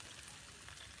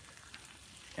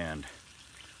 And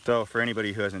so for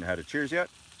anybody who hasn't had a cheers yet,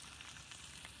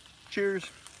 cheers.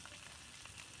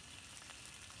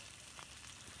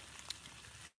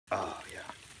 Oh, yeah.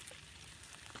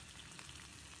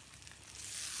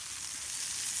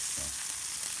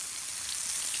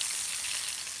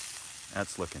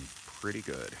 That's looking pretty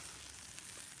good.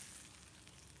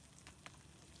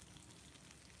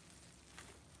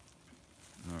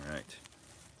 All right.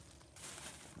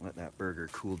 Let that burger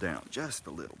cool down just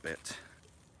a little bit.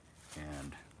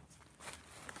 And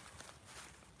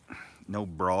no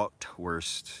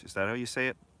bratwurst. Is that how you say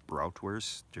it?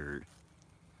 Bratwurst? Or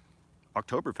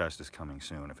Oktoberfest is coming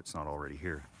soon if it's not already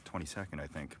here. 22nd, I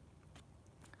think.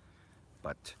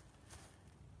 But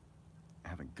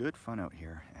having good fun out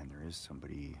here, and there is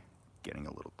somebody getting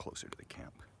a little closer to the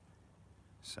camp.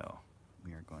 So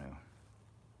we are going to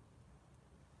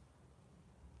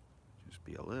just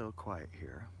be a little quiet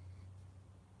here.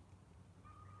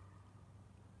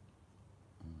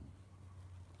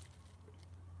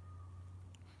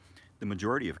 The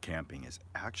majority of camping is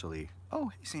actually, oh,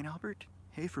 hey, St. Albert.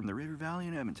 Hey, from the River Valley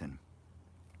in Edmonton.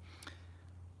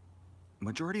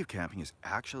 Majority of camping is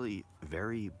actually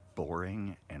very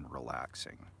boring and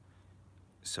relaxing.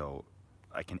 So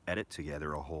I can edit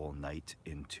together a whole night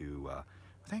into,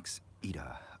 thanks,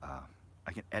 Ida.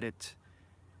 I can edit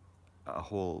a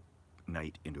whole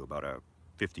night into about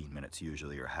 15 minutes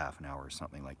usually, or half an hour or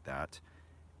something like that.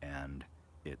 And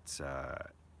it's a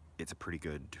pretty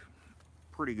good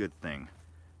thing.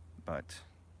 But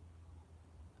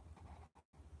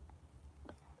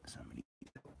somebody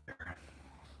there.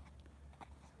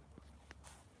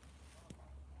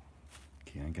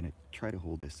 Okay, I'm gonna try to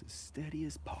hold this as steady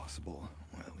as possible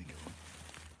while we go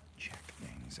check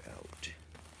things out.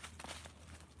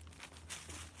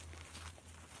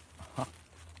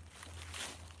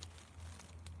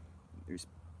 There's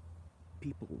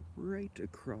people right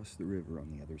across the river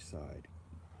on the other side.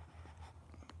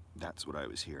 That's what I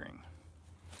was hearing.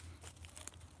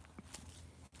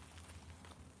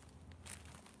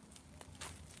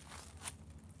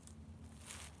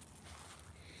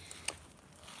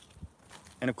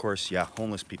 And of course, yeah,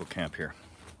 homeless people camp here.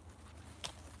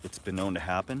 It's been known to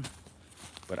happen,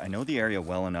 but I know the area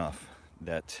well enough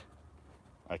that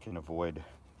I can avoid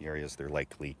the areas they're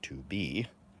likely to be.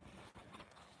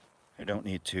 I don't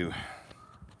need to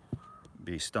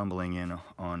be stumbling in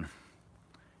on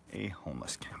a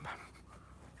homeless camp.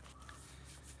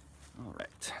 All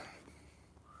right.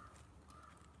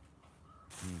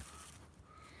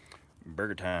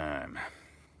 Burger time.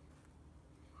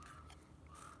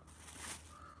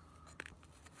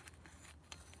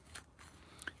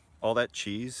 All that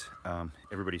cheese,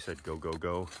 everybody said go, go,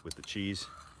 go with the cheese.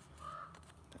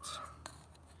 That's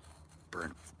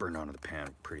burned onto the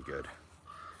pan pretty good.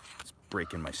 It's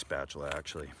breaking my spatula,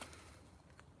 actually.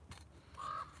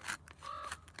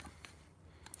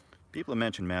 People have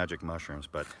mentioned magic mushrooms,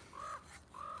 but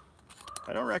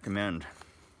I don't recommend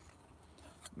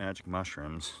magic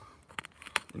mushrooms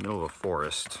in the middle of a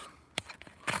forest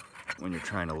when you're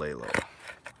trying to lay low.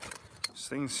 These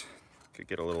things could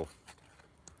get a little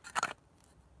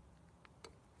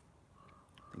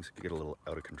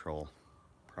out of control,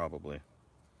 probably.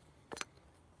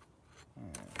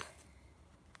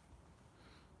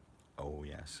 Oh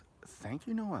yes, thank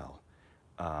you, Noel.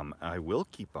 I will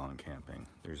keep on camping.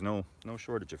 There's no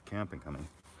shortage of camping coming.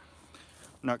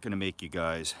 I'm not gonna make you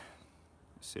guys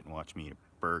sit and watch me eat a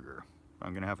burger.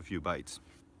 I'm gonna have a few bites.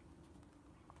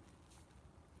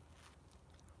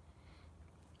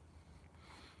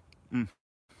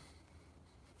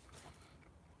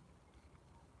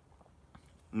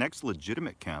 Next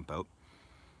legitimate camp out,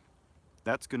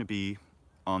 that's gonna be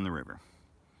on the river.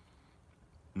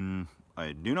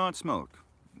 I do not smoke.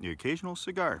 The occasional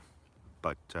cigar,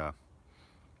 but I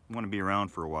want to be around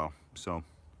for a while, so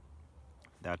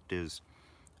that's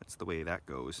the way that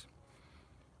goes.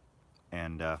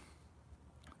 And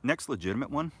next legitimate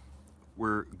one,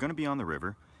 we're going to be on the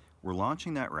river. We're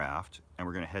launching that raft, and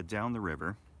we're going to head down the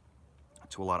river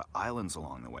to a lot of islands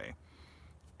along the way.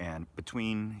 And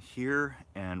between here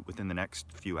and within the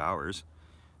next few hours,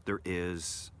 there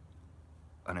is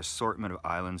an assortment of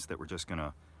islands that we're just going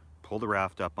to pull the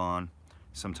raft up on.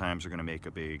 Sometimes we're going to make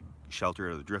a big shelter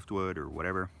out of the driftwood or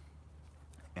whatever.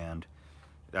 And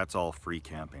that's all free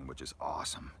camping, which is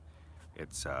awesome.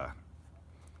 It's what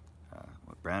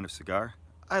brand of cigar?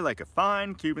 I like a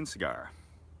fine Cuban cigar,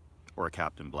 or a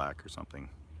Captain Black or something.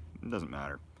 It doesn't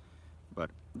matter,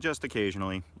 but just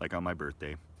occasionally, like on my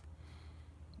birthday.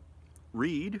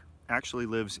 Reed actually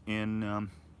lives in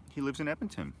he lives in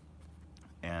Edmonton,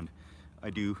 and I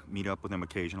do meet up with him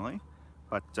occasionally.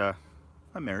 But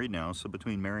I'm married now, so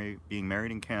between being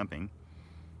married and camping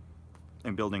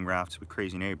and building rafts with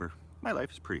Crazy Neighbor, my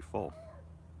life is pretty full.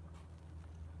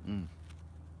 Man,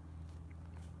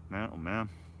 oh man.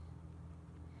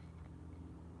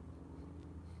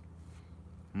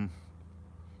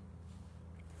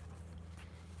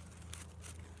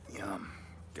 Yum.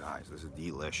 Guys, this is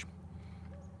delish.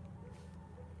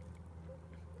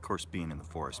 Of course, being in the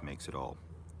forest makes it all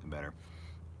the better.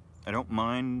 I don't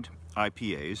mind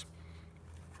IPAs.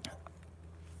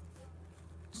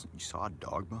 You saw a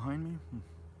dog behind me?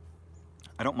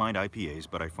 I don't mind IPAs,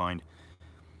 but I find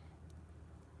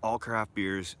all craft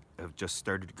beers have just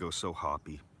started to go so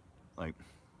hoppy. Like,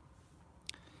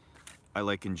 I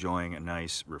like enjoying a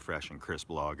nice, refreshing, crisp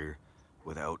lager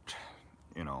without,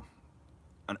 you know,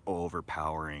 an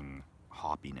overpowering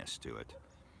hoppiness to it.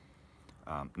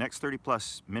 Next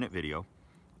 30+ minute video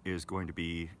is going to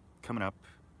be coming up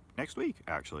next week,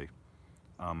 actually.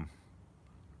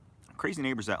 Crazy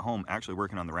Neighbor's at home actually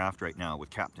working on the raft right now with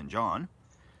Captain John,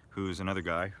 who's another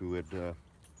guy who had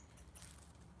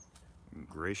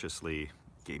graciously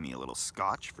gave me a little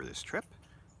scotch for this trip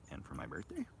and for my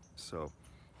birthday. So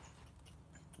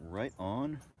right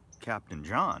on, Captain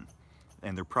John.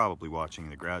 And they're probably watching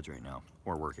the garage right now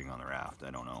or working on the raft,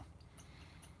 I don't know.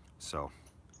 So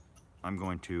I'm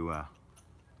going to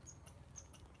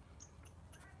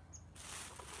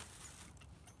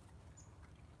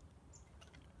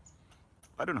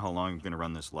I don't know how long I'm going to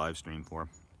run this live stream for.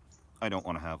 I don't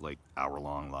want to have like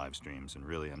hour-long live streams, and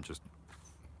really I'm just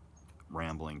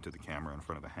rambling to the camera in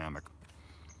front of a hammock.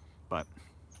 But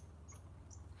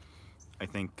I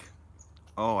think,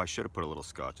 oh, I should have put a little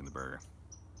scotch in the burger.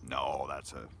 No,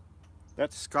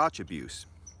 that's scotch abuse.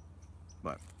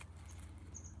 But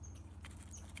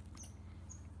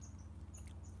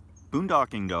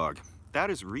Boondocking Dog, that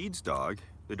is Reed's dog.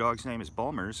 The dog's name is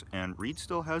Bulmers, and Reed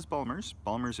still has Bulmers.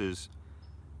 Bulmers is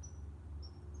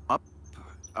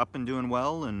up and doing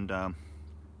well, and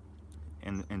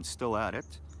still at it.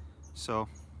 So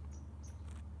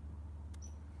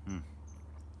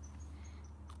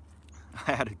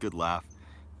I had a good laugh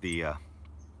the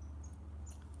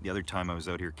other time I was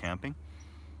out here camping,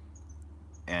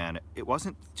 and it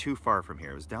wasn't too far from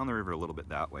here. It was down the river a little bit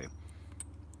that way,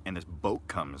 and this boat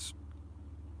comes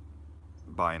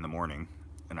by in the morning,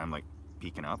 and I'm like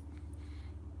peeking up,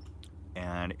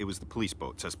 and it was the police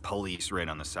boat. It says police right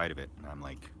on the side of it, and I'm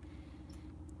like,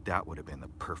 that would have been the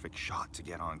perfect shot to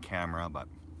get on camera. But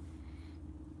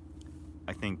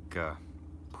I think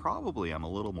probably I'm a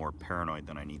little more paranoid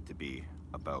than I need to be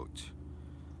about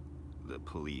the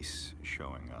police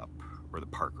showing up, or the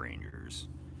park rangers.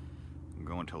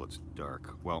 Go until it's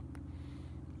dark. Well,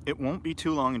 it won't be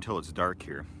too long until it's dark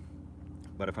here,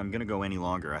 but if I'm gonna go any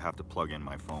longer, I have to plug in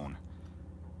my phone.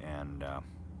 And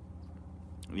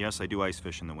yes, I do ice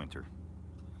fish in the winter.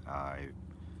 I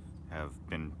have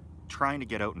been trying to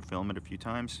get out and film it a few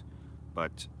times,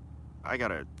 but I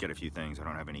gotta get a few things. I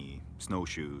don't have any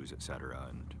snowshoes, etc.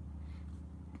 And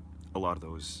a lot of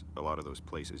those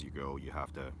places you go, you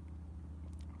have to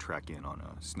trek in on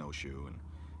a snowshoe and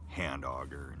hand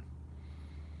auger, and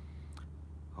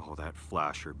oh, that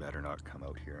flasher better not come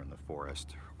out here in the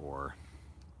forest, or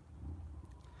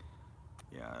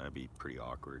yeah, that'd be pretty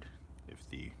awkward if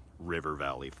the River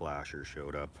Valley flasher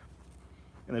showed up.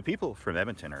 And the people from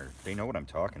Edmonton they know what I'm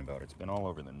talking about. It's been all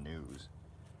over the news.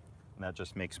 And that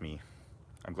just makes me,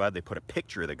 I'm glad they put a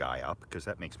picture of the guy up, because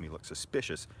that makes me look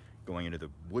suspicious going into the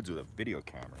woods with a video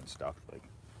camera and stuff. Like,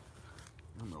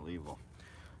 unbelievable.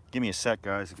 Give me a sec,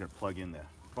 guys. I gotta plug in the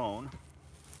phone.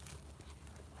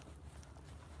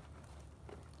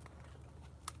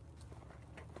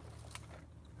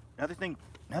 Another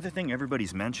thing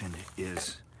everybody's mentioned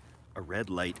is a red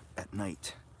light at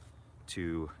night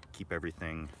to keep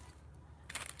everything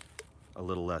a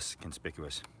little less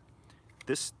conspicuous.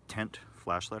 This tent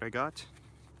flashlight I got,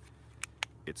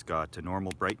 it's got a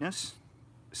normal brightness,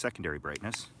 secondary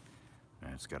brightness,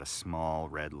 and it's got a small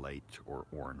red light or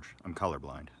orange. I'm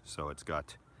colorblind, so it's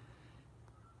got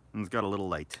a little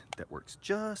light that works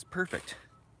just perfect.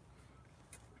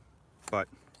 But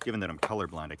given that I'm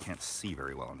colorblind, I can't see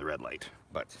very well in the red light.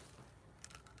 But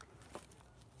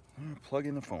I'm gonna plug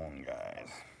in the phone, guys.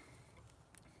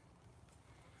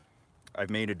 I've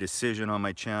made a decision on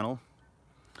my channel.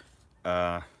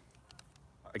 I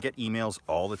get emails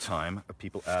all the time of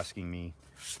people asking me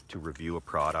to review a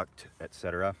product,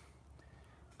 etc.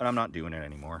 And I'm not doing it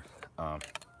anymore. I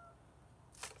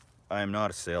am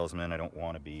not a salesman. I don't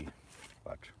want to be,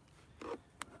 but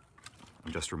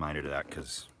I'm just reminded of that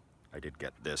because I did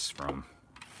get this from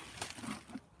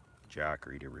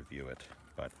Jackery to review it,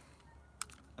 but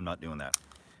I'm not doing that.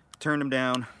 Turned them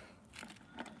down.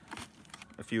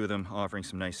 A few of them offering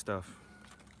some nice stuff,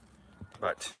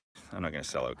 but I'm not going to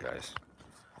sell out, guys.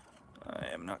 I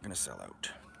am not going to sell out.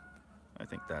 I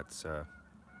think that's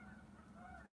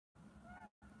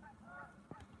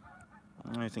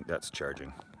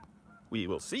charging. We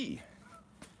will see.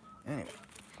 Anyway,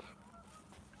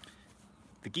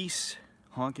 the geese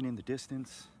honking in the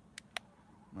distance.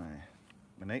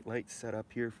 My night light set up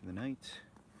here for the night.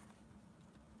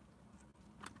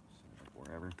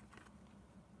 Wherever.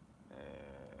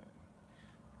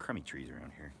 Crummy trees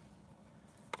around here.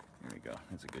 There we go.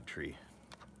 That's a good tree.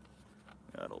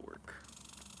 That'll work.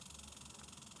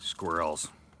 Squirrels.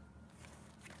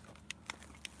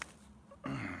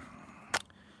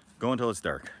 Go until it's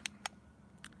dark.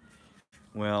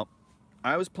 Well,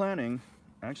 I was planning,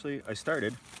 actually I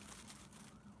started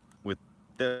with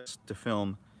this to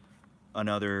film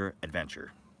another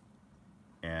adventure.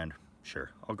 And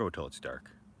sure, I'll go till it's dark.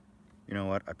 You know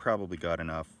what? I probably got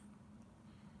enough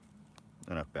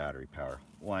battery power.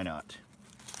 Why not?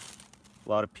 A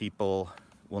lot of people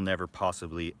will never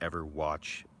possibly ever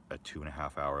watch a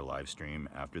 2.5 hour live stream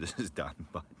after this is done,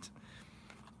 but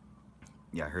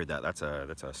yeah, I heard that. That's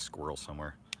a squirrel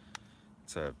somewhere.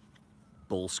 It's a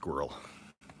bull squirrel.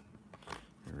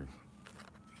 They're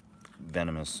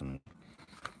venomous, and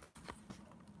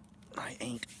I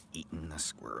ain't eating the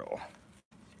squirrel.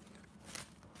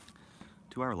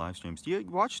 2-hour live streams. Do you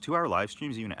watch 2-hour live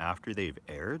streams even after they've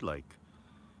aired? Like,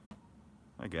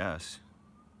 I guess.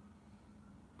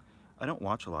 I don't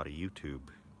watch a lot of YouTube,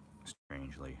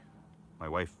 strangely. My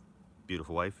wife,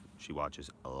 beautiful wife, she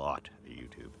watches a lot of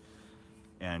YouTube.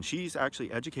 And she's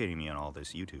actually educating me on all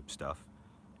this YouTube stuff.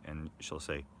 And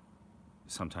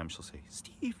sometimes she'll say,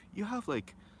 Steve, you have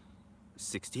like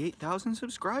 68,000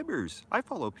 subscribers. I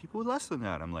follow people with less than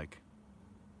that. I'm like,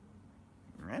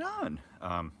 right on.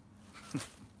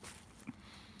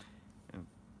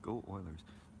 Go Oilers.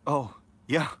 Oh,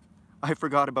 yeah, I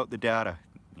forgot about the data.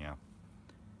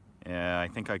 Yeah, I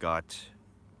think I got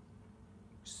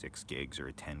 6 gigs or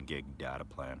a 10 gig data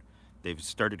plan. They've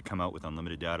started to come out with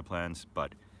unlimited data plans,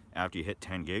 but after you hit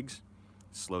 10 gigs,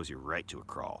 it slows you right to a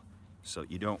crawl. So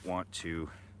you don't want to,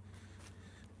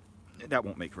 that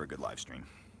won't make for a good live stream.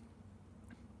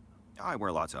 I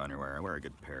wear lots of underwear. I wear a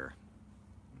good pair.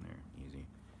 They're easy.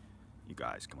 You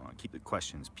guys, come on, keep the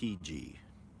questions PG.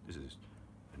 This is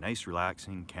a nice,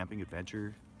 relaxing camping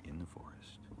adventure in the forest.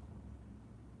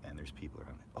 And there's people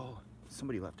around it. Oh,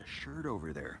 somebody left a shirt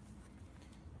over there.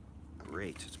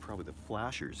 Great, it's probably the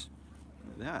flashers.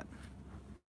 Look at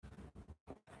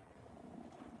that.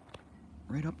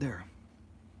 Right up there.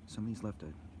 Somebody's left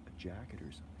a jacket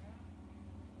or something.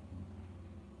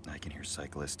 I can hear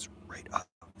cyclists right up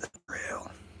the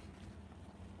trail.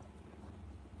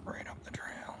 Right up the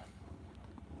trail.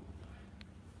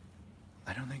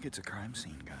 I don't think it's a crime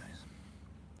scene, guys.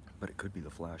 But it could be the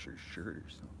flasher's shirt or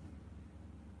something.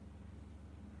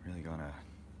 Really gonna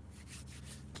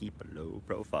keep a low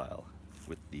profile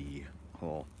with the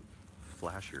whole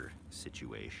flasher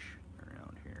situation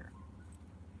around here.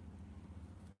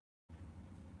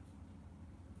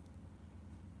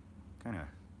 Kind of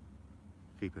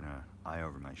keeping an eye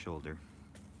over my shoulder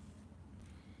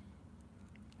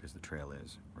because the trail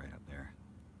is right up there.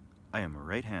 I am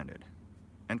right-handed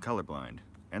and colorblind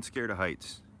and scared of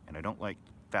heights, and I don't like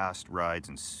fast rides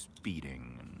and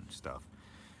speeding and stuff.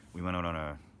 We went out on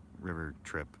a river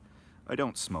trip. I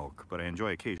don't smoke, but I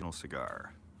enjoy occasional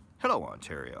cigar. Hello,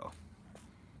 Ontario.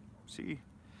 See,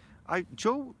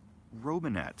 Joe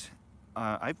Robinet.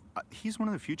 He's one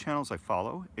of the few channels I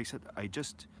follow. Except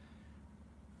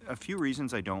a few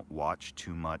reasons I don't watch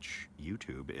too much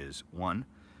YouTube is one,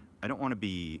 I don't want to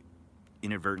be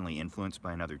inadvertently influenced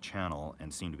by another channel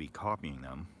and seem to be copying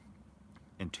them.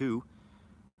 And two,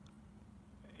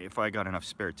 if I got enough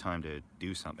spare time to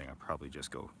do something, I'd probably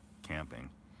just go camping.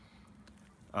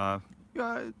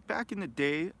 Yeah, back in the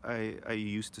day, I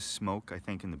used to smoke, I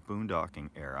think, in the boondocking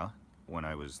era when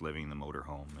I was living in the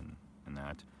motorhome and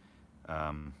that.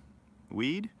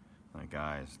 Weed? Like,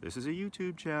 guys, this is a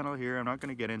YouTube channel here. I'm not going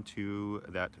to get into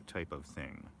that type of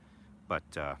thing. But,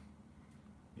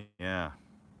 yeah.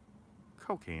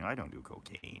 Cocaine. I don't do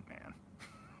cocaine, man.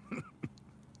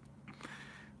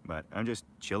 But I'm just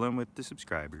chilling with the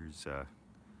subscribers.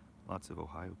 Lots of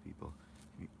Ohio people.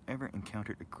 Have you ever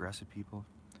encountered aggressive people?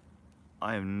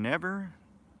 I have never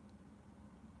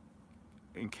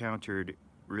encountered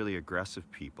really aggressive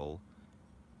people.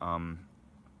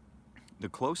 The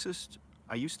closest,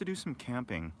 I used to do some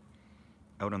camping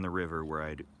out on the river where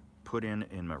I'd put in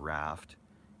my raft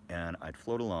and I'd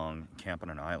float along, camp on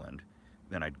an island.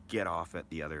 Then I'd get off at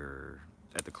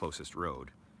the closest road.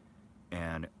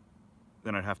 And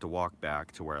then I'd have to walk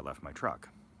back to where I left my truck.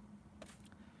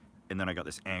 And then I got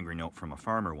this angry note from a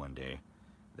farmer one day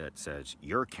that says,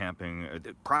 "You're camping,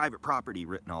 private property,"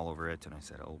 written all over it. And I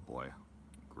said, oh boy,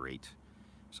 great.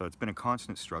 So it's been a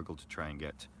constant struggle to try and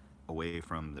get away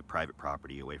from the private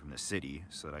property, away from the city,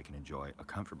 so that I can enjoy a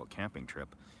comfortable camping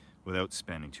trip without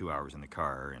spending 2 hours in the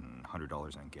car and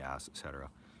 $100 on gas, etc.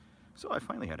 So I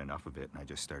finally had enough of it, and I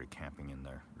just started camping in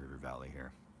the river valley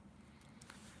here.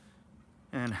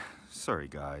 And sorry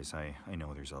guys, I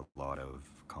know there's a lot of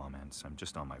comments. I'm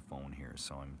just on my phone here,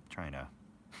 so I'm trying to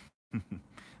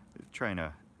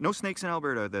no snakes in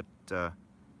Alberta that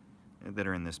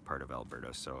are in this part of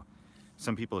Alberta. So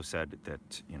some people have said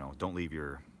that, you know, don't leave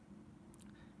your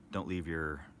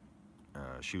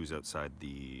shoes outside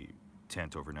the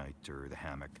tent overnight or the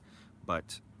hammock,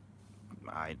 but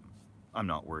I'm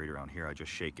not worried around here. I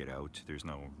just shake it out. There's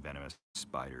no venomous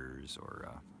spiders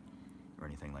or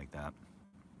anything like that.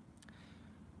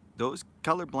 Those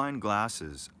colorblind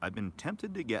glasses, I've been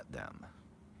tempted to get them.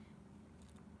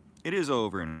 It is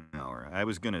over an hour. I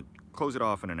was gonna close it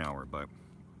off in an hour, but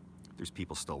if there's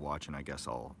people still watching, I guess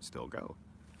I'll still go.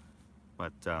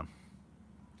 But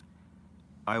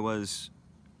I was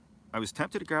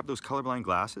tempted to grab those colorblind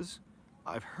glasses.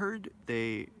 I've heard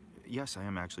yes, I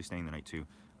am actually staying the night too.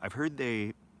 I've heard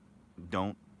they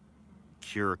don't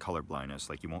cure color blindness,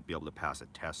 like you won't be able to pass a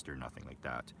test or nothing like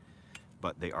that.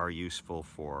 But they are useful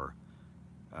for,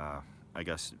 I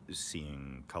guess,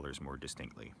 seeing colors more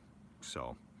distinctly.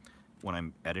 So when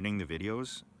I'm editing the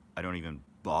videos, I don't even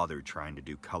bother trying to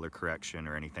do color correction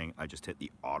or anything. I just hit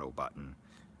the auto button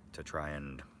to try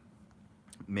and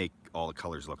make all the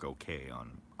colors look okay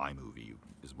on iMovie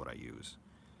is what I use.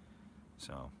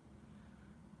 So,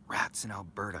 rats in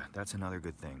Alberta, that's another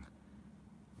good thing.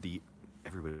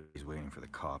 Everybody's waiting for the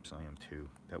cops, I am too.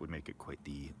 That would make it quite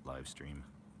the live stream.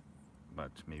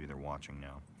 But maybe they're watching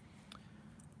now.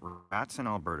 Rats in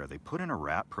Alberta. They put in a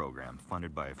rat program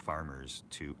funded by farmers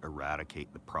to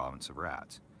eradicate the province of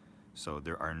rats. So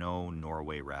there are no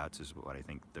Norway rats, is what I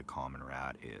think the common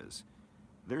rat is.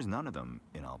 There's none of them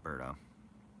in Alberta.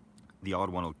 The odd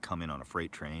one will come in on a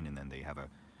freight train, and then they have a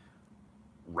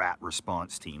rat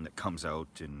response team that comes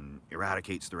out and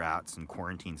eradicates the rats and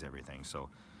quarantines everything. So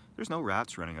there's no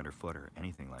rats running underfoot or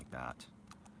anything like that.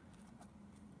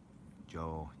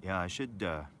 Joe, yeah, I should,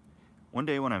 one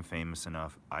day when I'm famous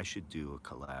enough, I should do a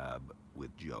collab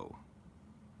with Joe.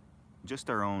 Just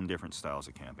our own different styles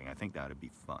of camping. I think that'd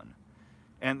be fun.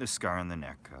 And the scar on the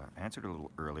neck, I answered a little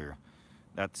earlier.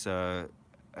 That's, I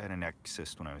had a neck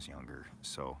cyst when I was younger,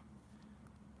 so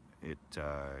I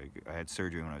had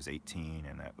surgery when I was 18,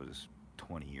 and that was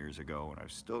 20 years ago, and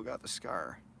I've still got the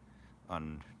scar.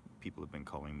 People have been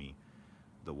calling me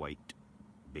the white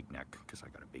big neck, because I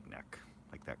got a big neck.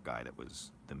 Like that guy that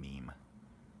was the meme.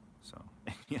 So,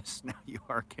 yes, now you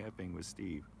are camping with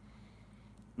Steve.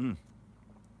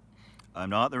 I'm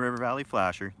not the River Valley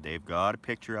Flasher. They've got a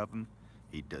picture of him.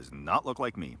 He does not look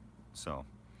like me. So,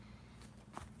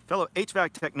 fellow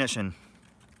HVAC technician.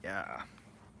 Yeah.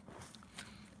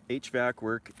 HVAC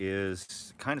work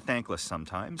is kind of thankless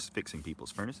sometimes, fixing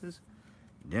people's furnaces.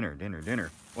 Dinner.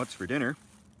 What's for dinner?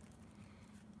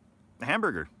 A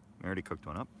hamburger. I already cooked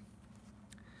one up.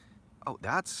 Oh,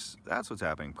 that's what's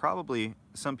happening. Probably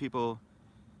some people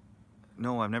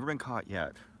No, I've never been caught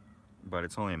yet, but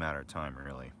it's only a matter of time,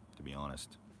 really, to be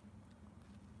honest.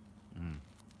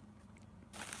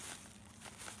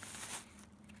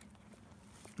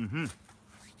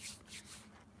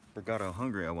 Forgot how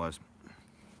hungry I was.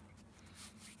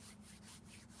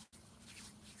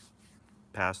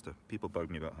 Pasta. People bug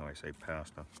me about how I say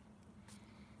pasta.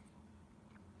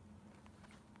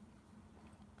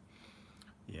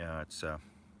 Yeah,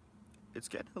 it's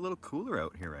getting a little cooler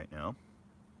out here right now.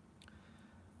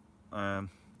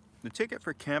 The ticket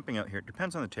for camping out here, it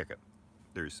depends on the ticket.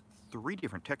 There's 3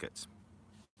 different tickets.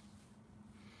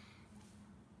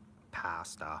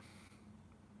 Pasta.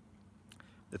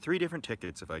 The 3 different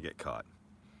tickets if I get caught.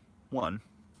 One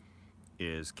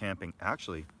is camping.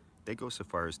 Actually, they go so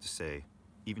far as to say,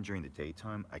 even during the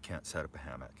daytime, I can't set up a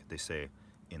hammock. They say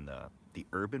in the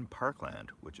urban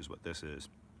parkland, which is what this is,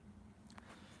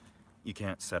 you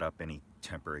can't set up any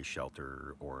temporary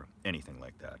shelter or anything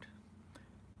like that.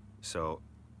 So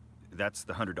that's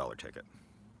the $100 ticket.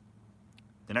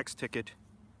 The next ticket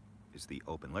is the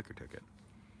open liquor ticket.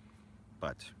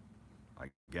 But I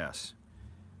guess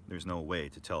there's no way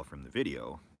to tell from the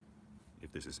video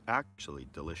if this is actually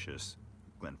delicious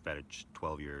Glenfiddich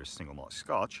 12 years single malt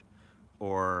scotch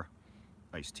or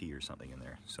iced tea or something in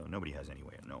there. So nobody has any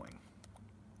way of knowing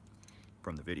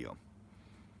from the video.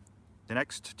 The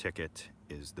next ticket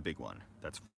is the big one.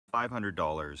 That's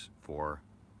 $500 for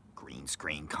green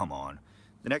screen, come on.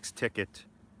 The next ticket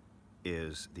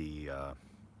is the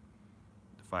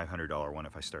 $500 one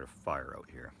if I start a fire out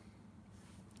here.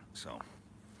 So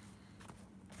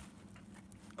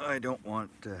I don't want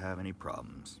to have any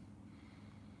problems.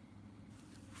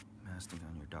 Masking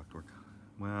on your ductwork.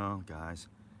 Well, guys,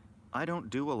 I don't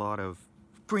do a lot of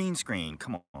green screen.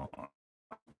 Come on.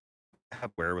 I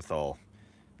have wherewithal.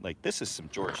 Like, this is some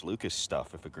George Lucas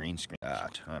stuff if a green screen.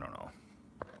 That, I don't know.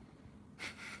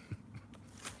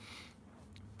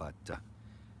 But, duct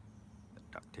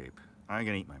tape. I'm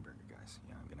gonna eat my burger, guys.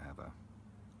 Yeah, I'm gonna have a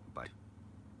bite.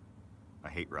 I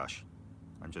hate Rush.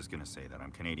 I'm just gonna say that.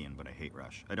 I'm Canadian, but I hate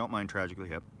Rush. I don't mind Tragically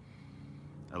Hip.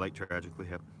 I like Tragically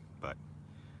Hip, but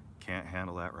can't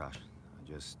handle that Rush. I'm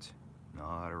just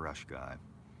not a Rush guy.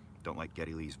 Don't like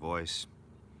Geddy Lee's voice.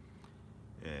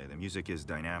 The music is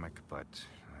dynamic, but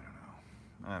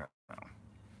I don't know.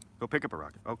 Go pick up a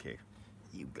rocket. Okay,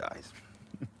 you guys.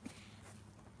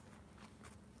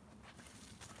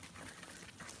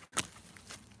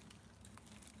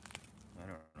 I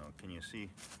don't know. Can you see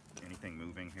anything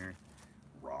moving here?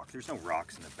 Rock. There's no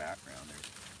rocks in the background.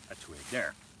 There's a twig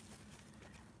there.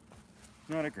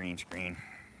 Not a green screen.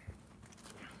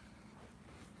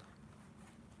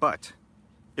 But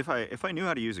if I knew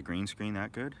how to use a green screen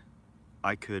that good,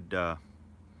 I could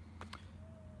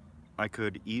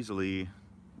easily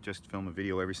just film a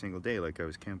video every single day like I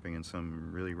was camping in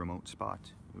some really remote spot.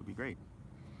 It would be great.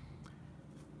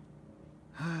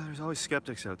 There's always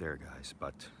skeptics out there, guys,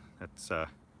 but that's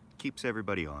keeps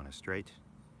everybody honest, right?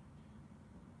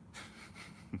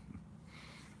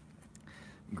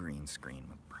 Green screen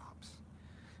with props.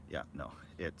 Yeah, no,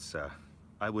 it's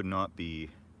I would not be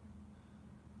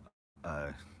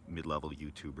a mid-level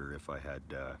YouTuber if I had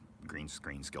green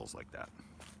screen skills like that.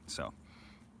 So,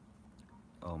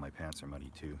 oh, my pants are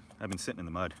muddy too. I've been sitting in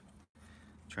the mud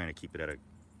trying to keep it at a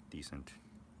decent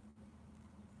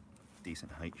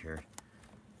height here.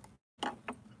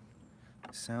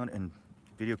 Sound and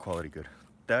video quality good.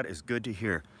 That is good to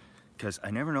hear, because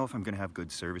I never know if I'm gonna have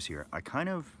good service here. I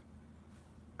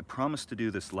promised to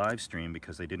do this live stream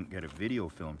because I didn't get a video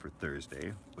film for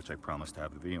Thursday, which I promised to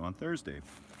have the video on Thursday.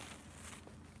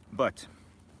 But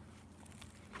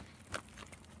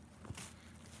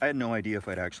I had no idea if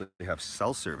I'd actually have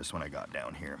cell service when I got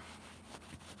down here.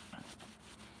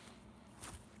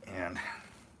 And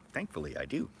thankfully I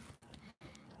do.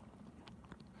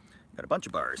 Got a bunch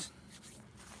of bars.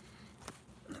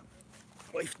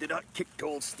 Wife did not kick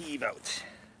old Steve out.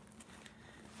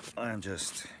 I'm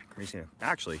just crazy.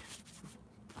 Actually,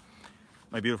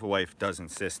 my beautiful wife does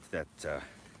insist that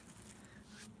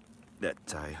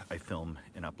I film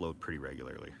and upload pretty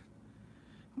regularly.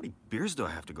 How many beers do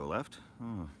I have to go left?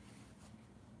 Oh.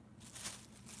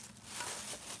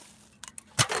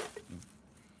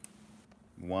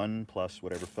 One plus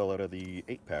whatever fell out of the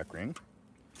 8-pack ring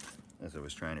as I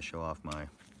was trying to show off my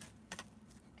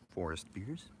forest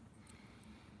beers.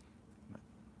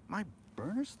 My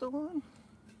burner still on?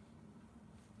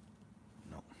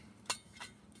 No,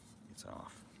 it's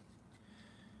off.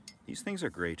 These things are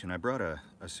great, and I brought a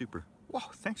super, whoa,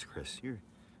 thanks Chris, you're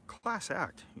class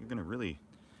act. You're gonna really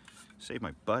save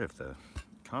my butt if the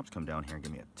cops come down here and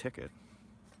give me a ticket,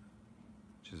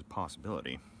 which is a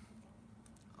possibility,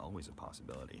 always a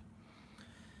possibility.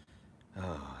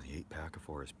 Oh, the 8-pack of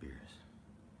Forest beers.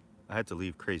 I had to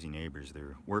leave Crazy Neighbors.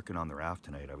 They're working on the raft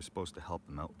tonight. I was supposed to help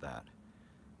them out with that.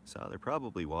 So they're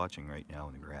probably watching right now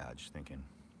in the garage thinking,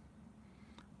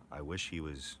 I wish he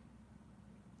was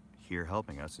here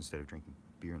helping us instead of drinking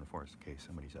beer in the forest. Okay,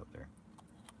 somebody's out there.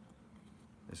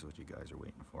 This is what you guys are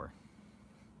waiting for.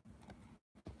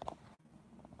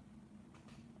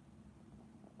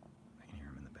 I can hear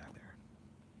him in the back there.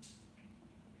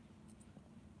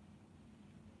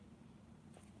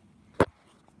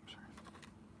 Sorry.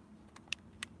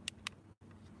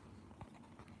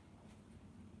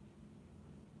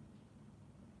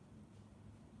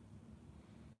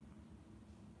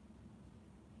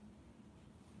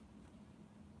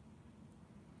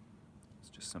 It's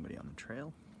just somebody on the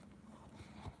trail.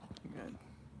 Good.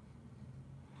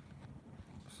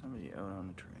 Somebody out on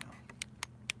the trail.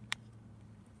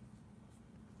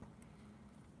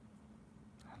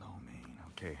 Hello, Maine.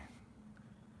 Okay.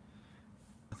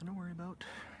 Nothing to worry about.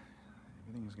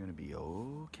 Everything's gonna be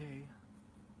okay.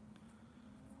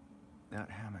 That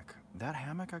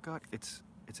hammock I got, it's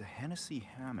a Hennessy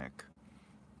hammock.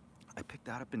 I picked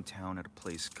that up in town at a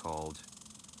place called,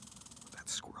 that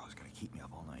squirrel is gonna keep me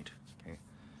up all night, okay?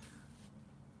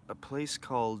 A place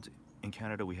called, in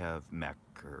Canada we have MEC,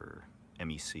 or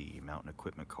MEC, Mountain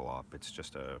Equipment Co-op. It's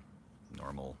just a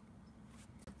normal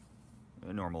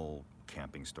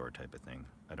camping store type of thing.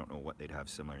 I don't know what they'd have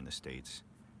similar in the States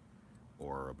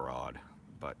or abroad,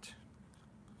 but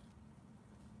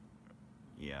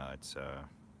yeah, it's the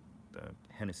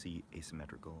Hennessy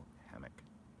asymmetrical hammock.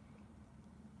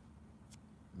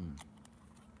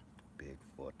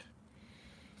 Bigfoot.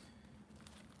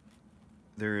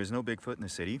 There is no Bigfoot in the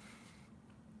city.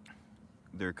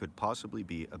 There could possibly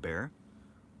be a bear.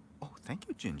 Oh, thank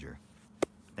you, Ginger.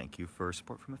 Thank you for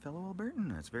support from a fellow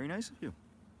Albertan. That's very nice of you.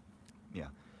 Yeah.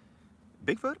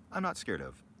 Bigfoot, I'm not scared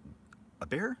of. A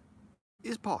bear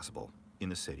is possible in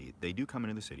the city. They do come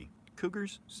into the city.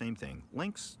 Cougars, same thing.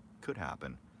 Lynx could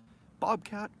happen.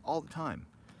 Bobcat, all the time.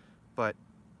 But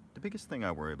the biggest thing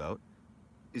I worry about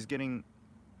is getting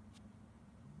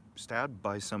stabbed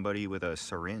by somebody with a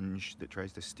syringe that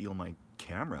tries to steal my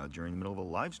camera during the middle of a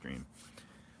live stream.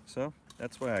 So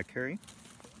that's why I carry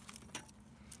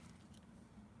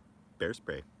bear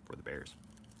spray for the bears.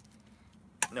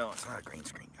 No, it's not a green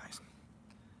screen, guys.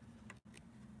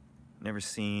 Never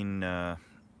seen a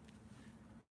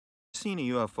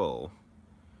UFO.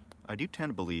 I do tend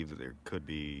to believe that there could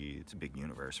be, it's a big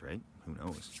universe, right? Who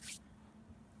knows?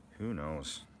 Who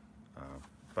knows?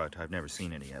 But I've never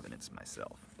seen any evidence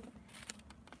myself,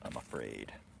 I'm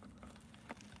afraid.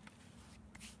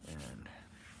 And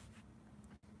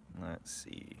let's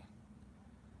see.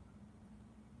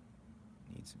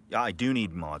 Yeah, I do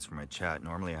need mods for my chat.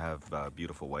 Normally I have a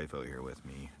beautiful wife out here with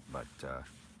me, but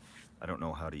I don't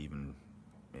know how to even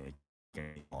make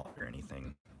any mod or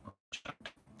anything.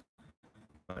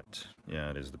 But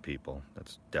yeah, it is the people.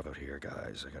 That's Dev out here,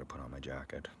 guys. I gotta put on my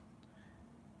jacket.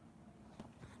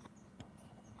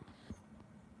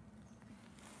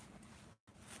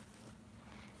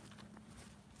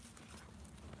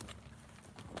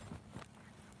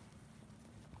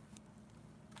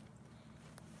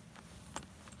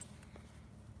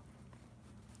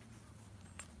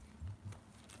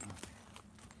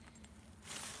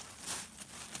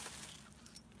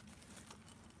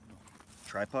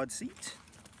 Tripod seat.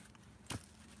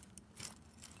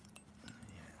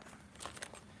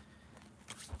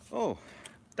 Oh,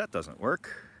 that doesn't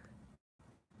work.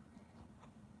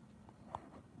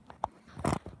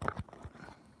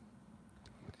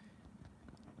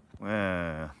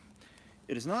 Well,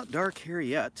 it is not dark here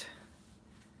yet.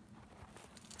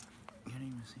 You can't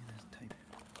even see this type.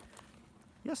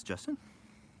 Yes, Justin.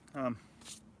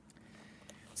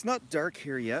 It's not dark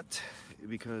here yet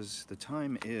because the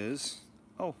time is,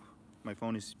 oh, my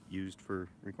phone is used for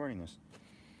recording this.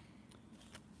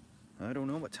 I don't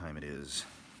know what time it is.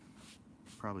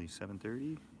 Probably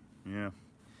 7:30.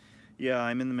 Yeah,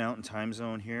 I'm in the mountain time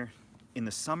zone here. In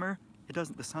the summer,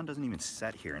 the sun doesn't even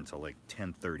set here until like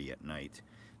 10:30 at night,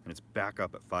 and it's back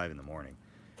up at 5 in the morning.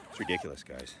 It's ridiculous,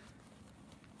 guys.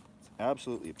 It's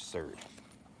absolutely absurd.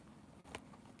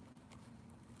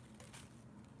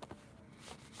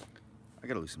 I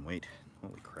gotta lose some weight.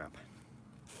 Holy crap.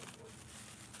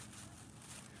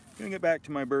 Gonna get back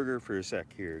to my burger for a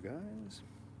sec here, guys.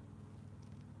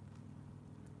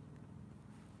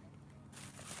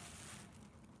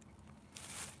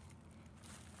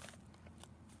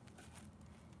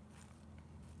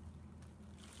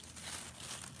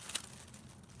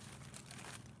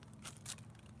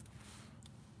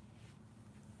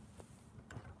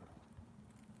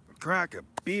 Crack a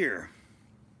beer.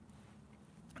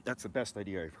 That's the best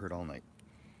idea I've heard all night.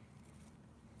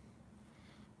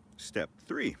 Step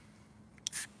 3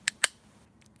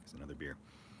 is another beer.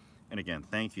 And again,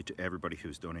 thank you to everybody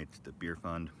who's donated to the beer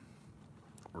fund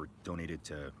or donated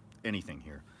to anything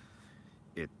here.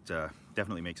 It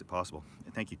definitely makes it possible.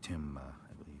 And thank you, Tim.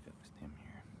 I believe it was Tim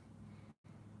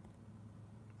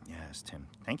here. Yes, Tim.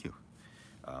 Thank you.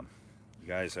 You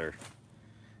guys are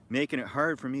making it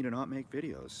hard for me to not make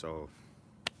videos, so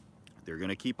they're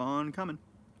gonna keep on coming.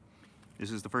 This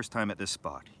is the first time at this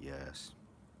spot. Yes.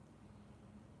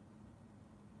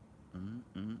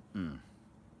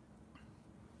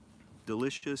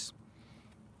 Delicious.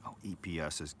 Oh,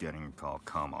 EPS is getting a call.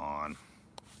 Come on.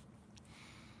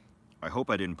 I hope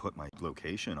I didn't put my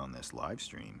location on this live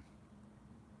stream.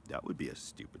 That would be a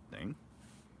stupid thing.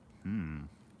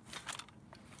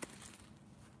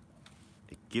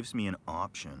 It gives me an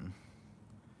option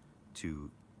to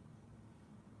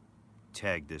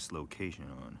tag this location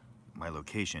on. My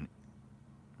location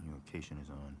is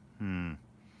on.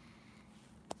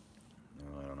 No,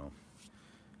 I don't know.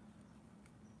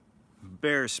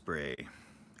 Bear spray.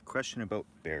 Question about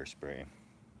bear spray.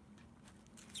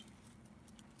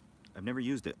 I've never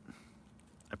used it.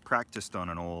 I practiced on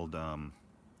an old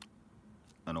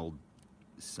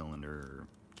cylinder or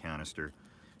canister.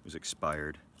 It was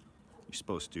expired. You're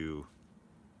supposed to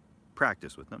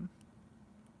practice with them.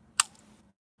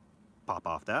 Pop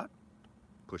off that,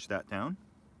 push that down,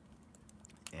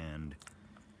 and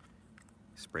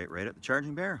spray it right at the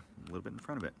charging bear, a little bit in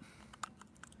front of it.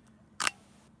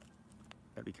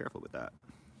 Gotta be careful with that.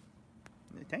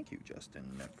 Thank you, Justin,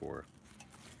 for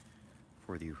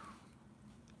the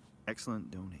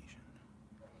excellent donation.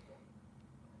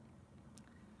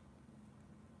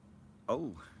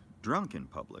 Oh, drunk in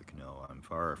public. No, I'm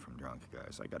far from drunk,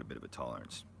 guys. I got a bit of a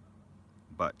tolerance.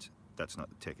 But that's not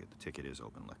the ticket. The ticket is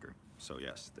open liquor. So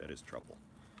yes, that is trouble.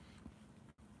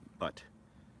 But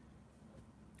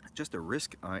just a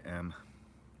risk. I am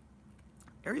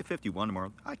Area 51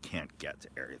 tomorrow. I can't get to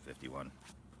Area 51.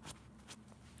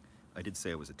 I did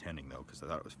say I was attending though, because I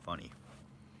thought it was funny.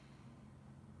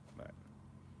 But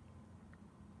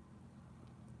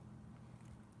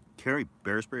carry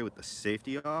bear spray with the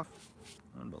safety off?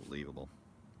 Unbelievable.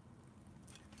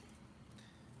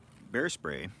 Bear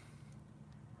spray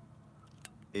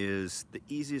is the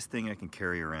easiest thing I can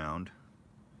carry around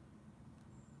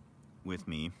with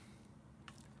me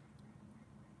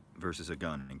versus a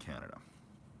gun in Canada.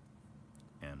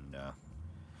 And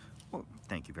well,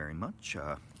 thank you very much.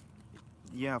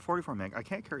 Yeah, 44 mag. I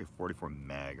can't carry a 44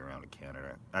 mag around in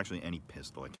Canada. Actually, any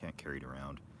pistol, I can't carry it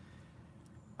around.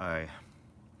 I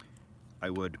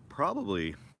would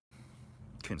probably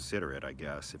consider it, I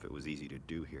guess, if it was easy to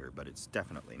do here, but it's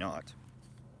definitely not.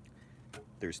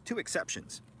 There's 2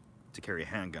 exceptions to carry a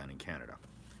handgun in Canada.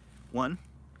 One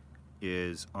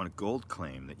is on a gold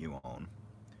claim that you own,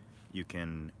 you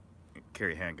can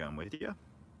carry a handgun with you.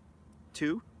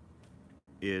 2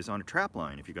 is on a trap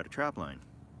line. If you got a trap line,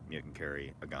 you can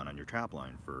carry a gun on your trap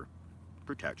line for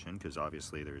protection, because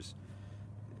obviously there's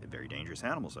very dangerous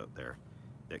animals out there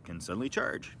that can suddenly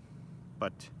charge.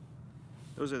 But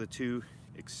those are the 2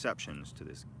 exceptions to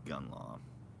this gun law.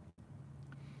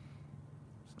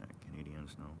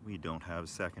 Canadians, no, we don't have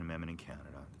Second Amendment in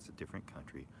Canada. It's a different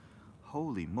country.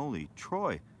 Holy moly,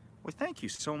 Troy. Well, thank you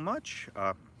so much.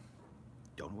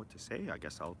 Don't know what to say. I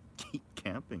guess I'll keep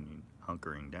camping and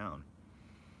hunkering down.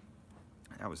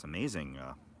 That was amazing.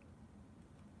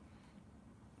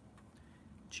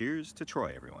 Cheers to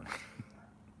Troy, everyone.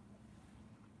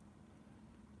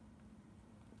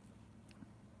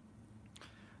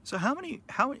 So how many,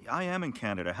 I am in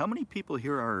Canada. How many people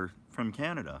here are from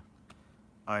Canada?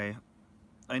 I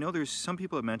know there's some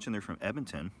people that mentioned they're from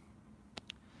Edmonton,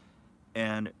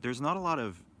 and there's not a lot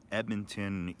of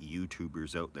Edmonton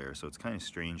YouTubers out there, so it's kind of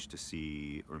strange to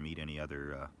see or meet any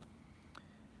other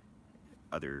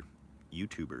other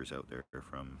YouTubers out there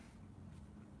from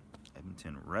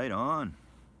Edmonton. Right on,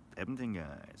 Edmonton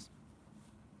guys.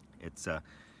 It's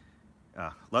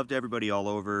love to everybody all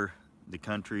over the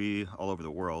country, all over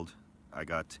the world. I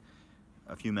got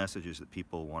a few messages that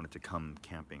people wanted to come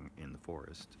camping in the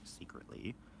forest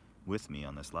secretly with me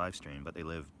on this live stream, but they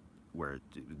live where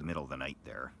the middle of the night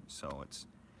there, so it's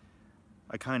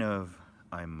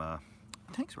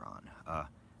thanks, Ron. I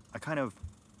kind of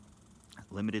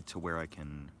limited to where I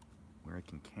can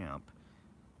camp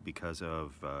because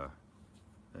of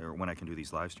or when I can do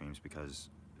these live streams, because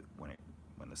when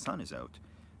the sun is out,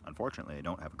 unfortunately I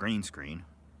don't have a green screen,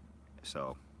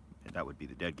 so that would be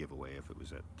the dead giveaway if it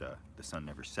was at the sun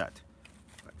never set.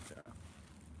 But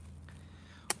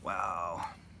wow.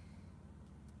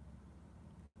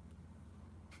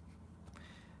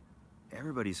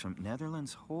 Everybody's from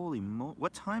Netherlands. Holy mo!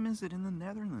 What time is it in the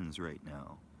Netherlands right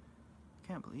now? I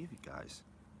can't believe it, guys.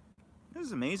 This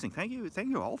is amazing. Thank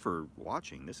you all for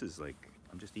watching. This is like,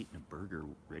 I'm just eating a burger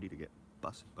ready to get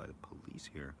busted by the police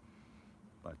here.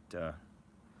 But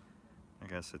I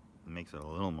guess it makes it a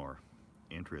little more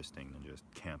interesting than just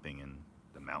camping in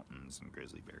the mountains in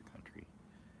grizzly bear country.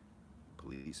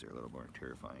 Police are a little more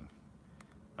terrifying.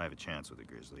 I have a chance with a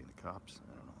grizzly and the cops.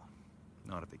 I don't know.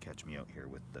 Not if they catch me out here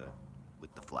with the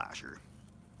flasher.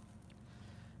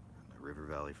 The River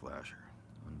Valley flasher.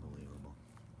 Unbelievable.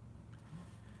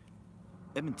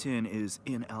 Edmonton is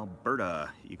in Alberta.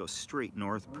 You go straight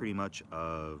north pretty much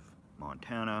of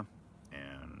Montana,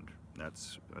 and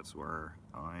that's where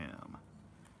I am.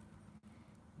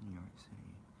 New York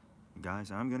City.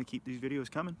 Guys, I'm gonna keep these videos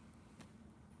coming.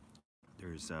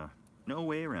 There's no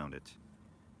way around it.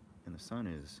 And the sun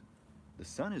is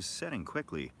setting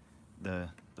quickly. The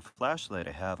flashlight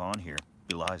I have on here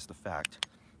belies the fact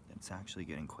that it's actually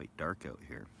getting quite dark out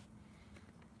here.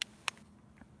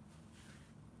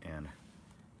 And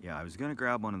yeah, I was gonna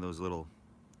grab one of those little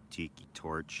tiki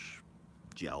torch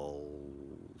gel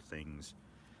things,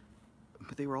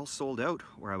 but they were all sold out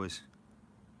where I was.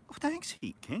 Oh, thanks,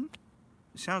 Heat King.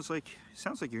 It sounds like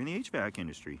you're in the HVAC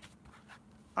industry.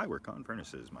 I work on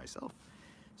furnaces myself,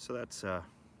 so that's that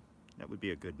would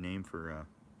be a good name for a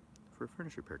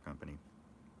furniture repair company.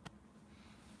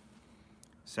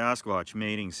 Sasquatch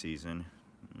mating season.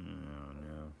 Oh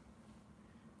no,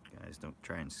 guys, don't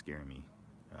try and scare me.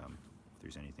 If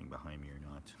there's anything behind me or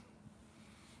not.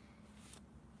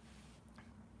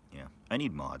 Yeah, I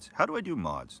need mods. How do I do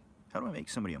mods? How do I make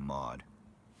somebody a mod?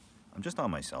 I'm just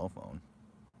on my cell phone.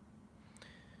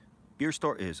 Beer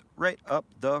store is right up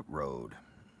the road.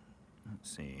 Let's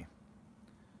see.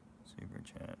 Super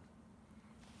chat.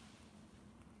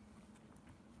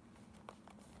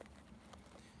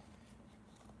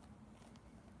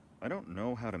 I don't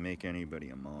know how to make anybody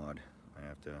a mod. I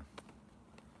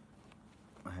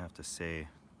have to say,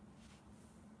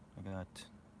 I got,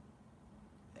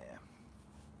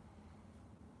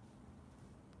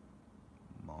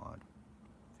 mod,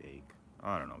 fake.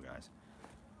 I don't know, guys.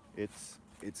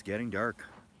 It's getting dark.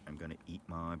 I'm gonna eat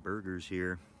my burgers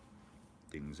here.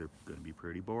 Things are gonna be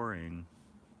pretty boring,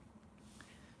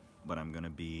 but I'm gonna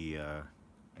be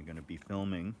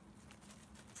filming.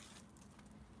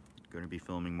 Going to be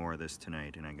filming more of this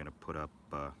tonight, and I'm going to put up,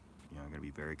 you know, I'm going to be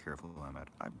very careful who I'm at.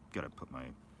 I've got to put my,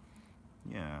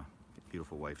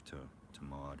 beautiful wife to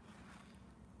mod.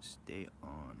 Stay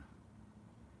on.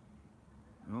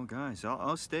 Well, guys,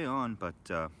 I'll stay on, but,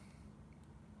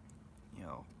 you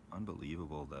know,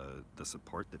 unbelievable the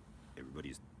support that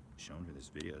everybody's shown for this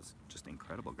video. Is just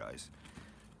incredible, guys.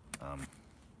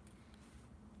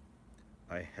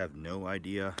 I have no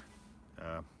idea.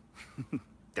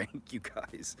 Thank you,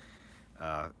 guys.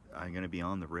 I'm gonna be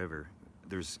on the river.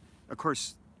 There's, of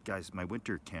course, guys, my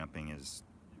winter camping is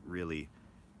really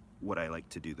what I like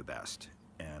to do the best,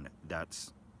 and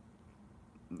that's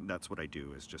what I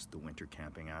do, is just the winter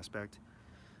camping aspect.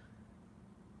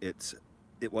 It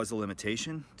was a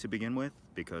limitation to begin with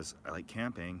because I like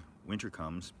camping. Winter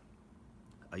comes.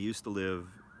 I used to live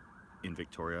in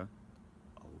Victoria.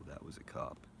 Oh, that was a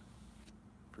cop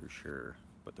for sure,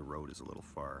 but the road is a little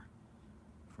far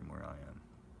from where I am.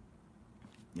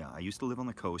 Yeah, I used to live on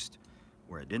the coast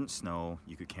where it didn't snow.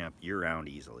 You could camp year-round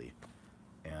easily.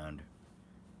 And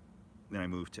then I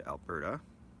moved to Alberta,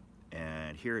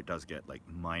 and here it does get like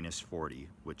 -40,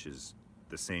 which is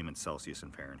the same in Celsius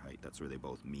and Fahrenheit. That's where they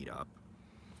both meet up.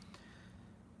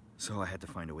 So I had to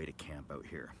find a way to camp out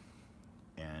here.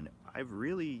 And I've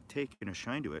really taken a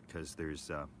shine to it because there's,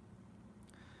 well,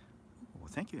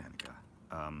 thank you, Annika.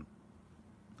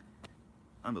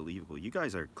 Unbelievable. You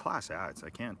guys are class ads. I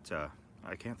can't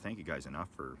thank you guys enough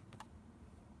for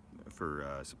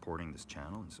supporting this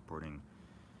channel and supporting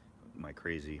my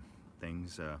crazy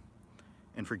things,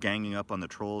 and for ganging up on the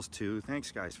trolls too.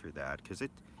 Thanks, guys, for that, because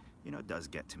it, you know, it does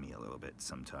get to me a little bit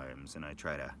sometimes, and I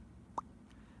try to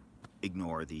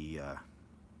ignore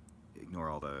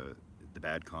all the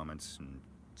bad comments and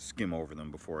skim over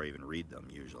them before I even read them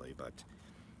usually. But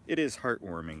it is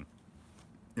heartwarming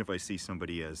if I see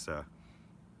somebody as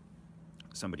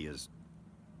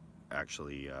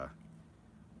actually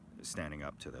standing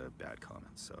up to the bad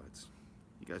comments. So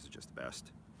you guys are just the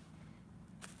best.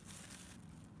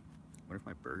 What if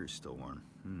my burger's still warm?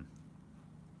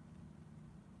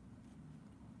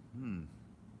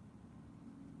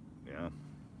 Yeah.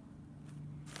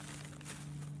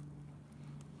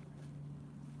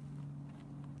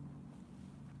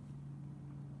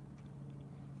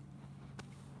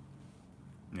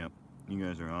 Yep, you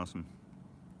guys are awesome.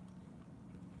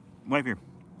 Wife here.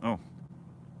 Oh.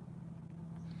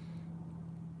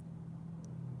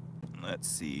 Let's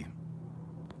see.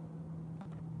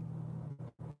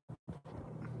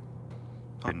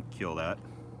 Didn't kill that.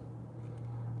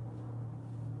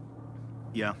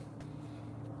 Yeah.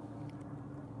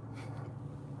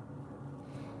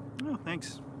 Oh,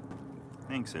 thanks.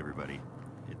 Thanks, everybody.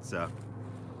 It's, I'm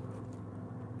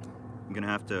gonna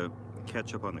have to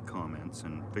catch up on the comments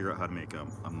and figure out how to make a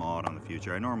mod on the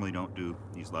future. I normally don't do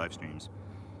these live streams,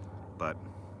 but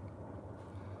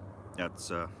that's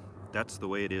the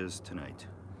way it is tonight.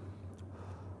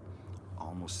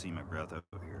 Almost see my breath out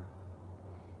here.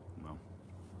 Well,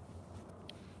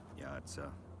 yeah, it's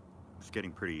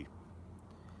getting pretty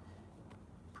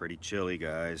chilly,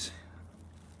 guys.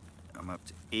 I'm up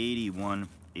to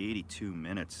 82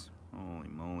 minutes. Holy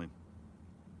moly.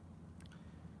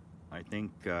 I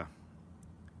think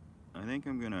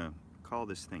I'm gonna call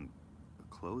this thing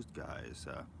closed, guys,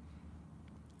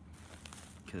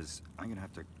 because I'm gonna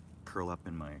have to curl up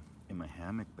in my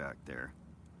hammock back there.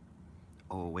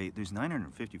 Oh wait, there's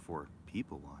 954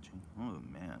 people watching. Oh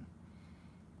man.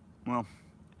 Well,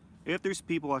 if there's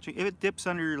people watching, if it dips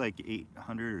under like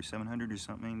 800 or 700 or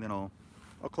something, then I'll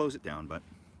close it down. But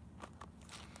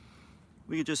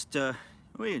we could just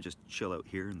chill out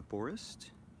here in the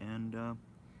forest, and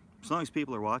as long as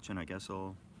people are watching, I guess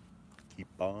I'll keep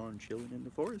on chilling in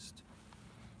the forest.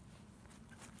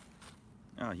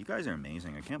 Oh, you guys are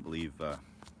amazing. I can't believe the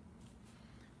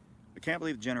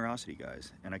generosity,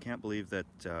 guys, and I can't believe that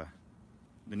the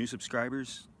new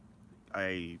subscribers.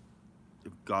 I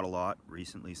got a lot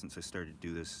recently since I started to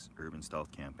do this urban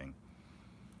stealth camping,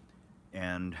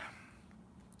 and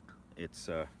it's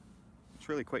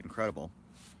really quite incredible.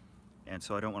 And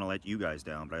so I don't want to let you guys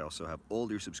down, but I also have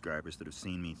older subscribers that have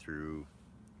seen me through,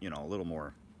 you know, a little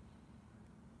more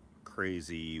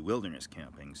crazy wilderness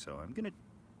camping. So I'm gonna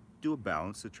do a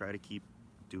balance to try to keep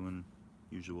doing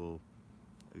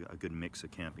a good mix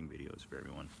of camping videos for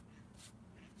everyone.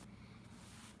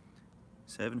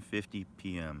 7:50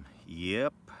 p.m.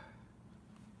 Yep,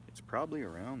 it's probably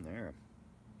around there.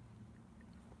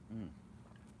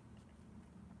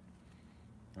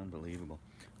 Unbelievable.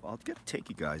 Well, I'll take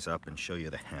you guys up and show you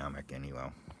the hammock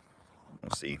anyway.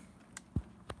 We'll see.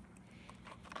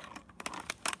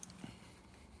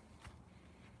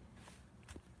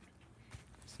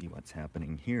 See what's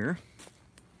happening here.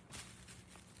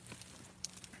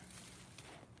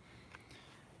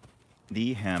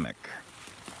 The hammock.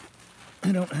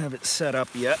 I don't have it set up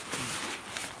yet.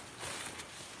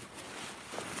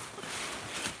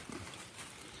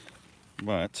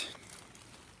 But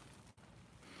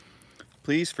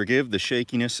please forgive the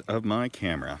shakiness of my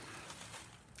camera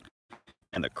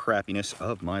and the crappiness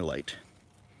of my light.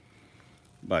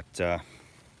 But yeah,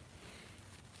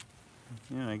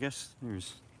 I guess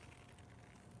there's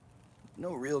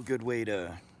no real good way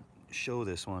to show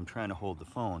this while I'm trying to hold the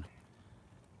phone.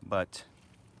 But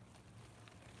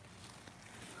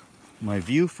my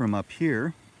view from up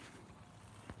here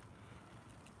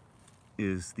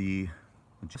is the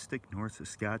majestic North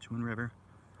Saskatchewan River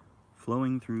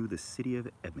flowing through the city of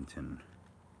Edmonton.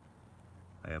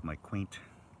 I have my quaint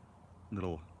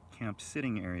little camp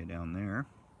sitting area down there.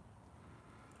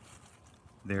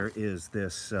 There is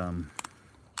this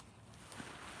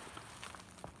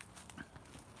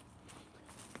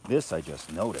this I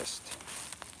just noticed.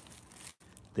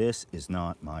 This is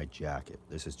not my jacket.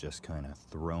 This is just kind of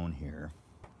thrown here.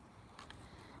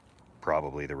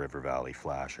 Probably the River Valley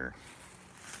Flasher.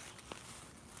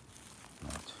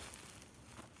 Not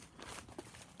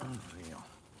unreal.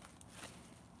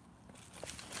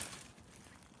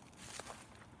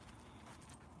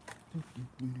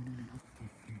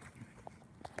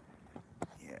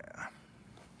 Yeah.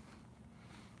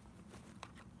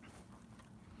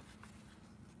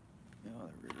 Oh,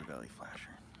 the River Valley Flasher.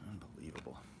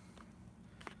 Unbelievable.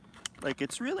 Like,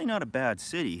 it's really not a bad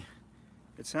city.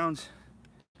 It sounds,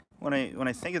 when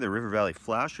I think of the River Valley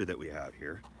Flasher that we have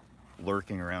here,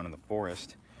 lurking around in the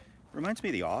forest, it reminds me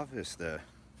of The Office, the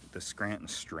Scranton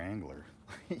Strangler.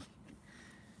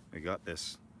 We got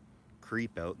this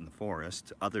creep out in the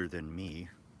forest, other than me.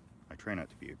 I try not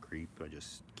to be a creep, I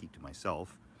just keep to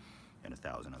myself and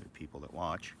 1,000 other people that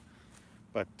watch.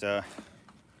 But,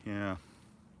 yeah.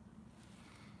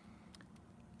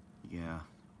 Yeah.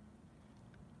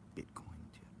 Bitcoin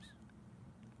tips.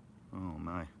 Oh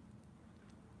my.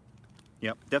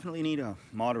 Yep, definitely need a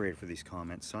moderator for these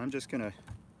comments, so I'm just gonna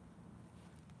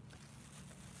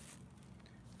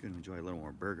enjoy a little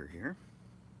more burger here.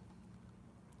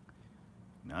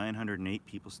 908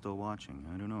 people still watching.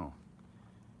 I don't know.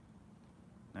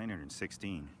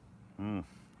 916.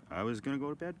 I was gonna go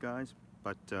to bed, guys.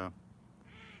 but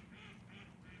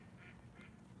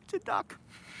it's a duck.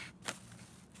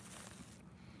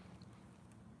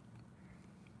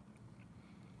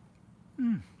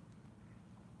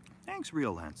 Thanks,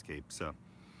 Real Landscapes.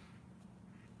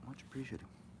 Much appreciated.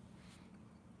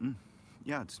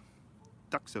 Yeah, it's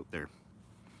ducks out there.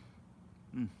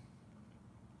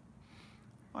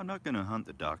 I'm not gonna hunt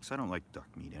the ducks. I don't like duck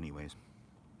meat anyways.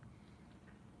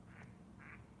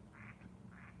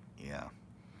 Yeah,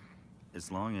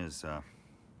 as long as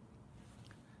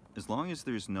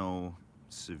there's no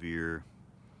severe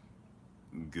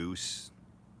goose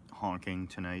honking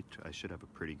tonight, I should have a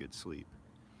pretty good sleep.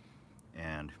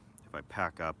 And if I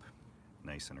pack up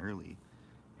nice and early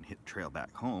and hit the trail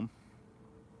back home,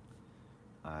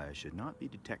 I should not be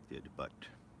detected, but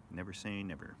never say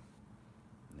never.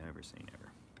 Never say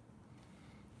never.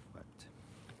 But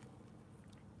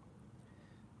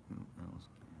who else?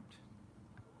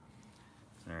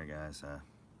 Sorry guys,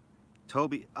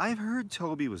 Toby, I've heard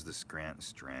Toby was the Scranton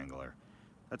Strangler.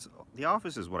 That's The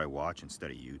Office is what I watch instead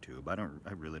of YouTube.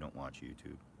 I really don't watch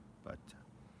YouTube, but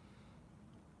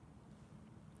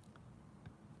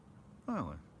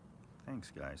oh,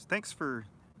 thanks guys. Thanks for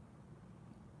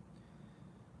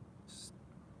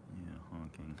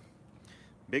honking.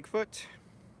 Bigfoot?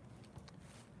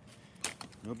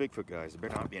 No Bigfoot, guys. There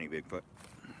better not be any Bigfoot.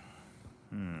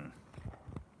 Yeah,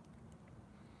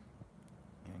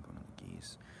 going on the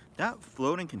geese. That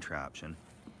floating contraption,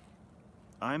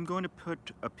 I'm going to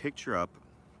put a picture up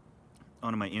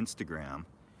on my Instagram,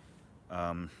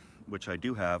 which I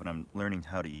do have, and I'm learning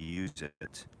how to use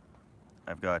it.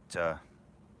 I've got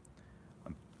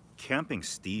I'm Camping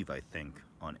Steve, I think,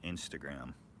 on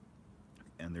Instagram,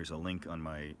 and there's a link on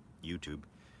my YouTube.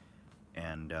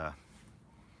 And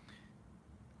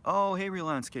oh, hey, Real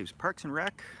Landscapes, Parks and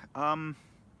Rec. I've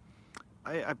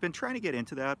been trying to get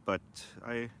into that, but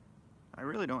I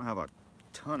really don't have a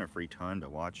ton of free time to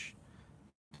watch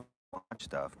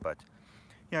stuff. But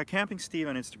yeah, Camping Steve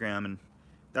on Instagram, and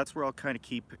that's where I'll kind of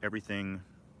keep everything,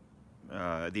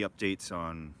 the updates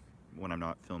on when I'm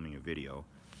not filming a video.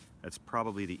 That's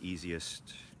probably the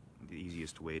easiest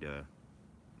way to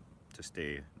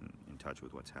stay in touch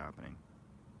with what's happening.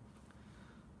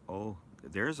 Oh,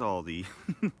 there's all the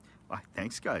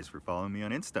thanks guys for following me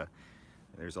on Insta.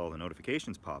 There's all the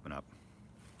notifications popping up.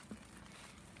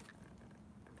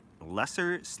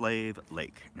 Lesser Slave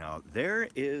Lake. Now there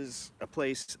is a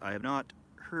place I have not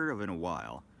heard of in a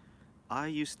while. I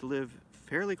used to live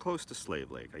fairly close to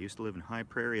Slave Lake. I used to live in High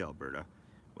Prairie, Alberta,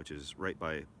 which is right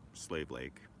by Slave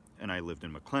Lake, and I lived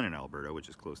in McLennan, Alberta, which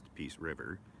is close to Peace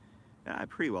River. And I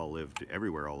pretty well lived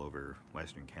everywhere all over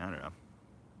Western Canada.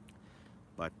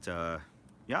 But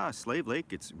yeah, Slave Lake,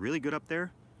 it's really good up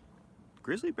there.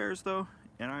 Grizzly bears though,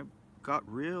 and I got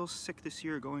real sick this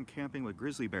year going camping with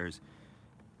grizzly bears.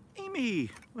 Amy,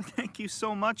 well, thank you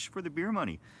so much for the beer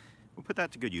money. We'll put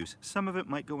that to good use. Some of it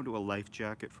might go into a life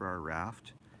jacket for our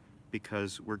raft,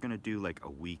 because we're gonna do like a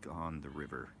week on the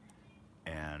river.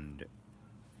 And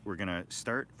we're gonna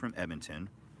start from Edmonton.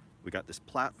 We got this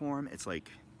platform, it's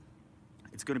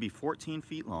gonna be 14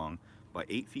 feet long by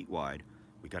 8 feet wide.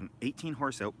 We got an 18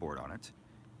 horse outboard on it,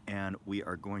 and we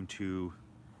are going to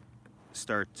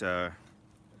start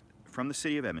from the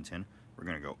city of Edmonton. We're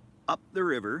gonna go up the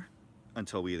river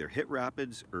until we either hit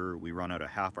rapids or we run out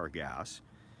of half our gas.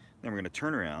 Then we're gonna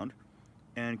turn around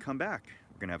and come back.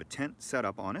 We're gonna have a tent set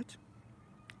up on it.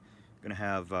 We're gonna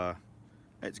have,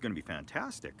 it's gonna be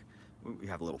fantastic. We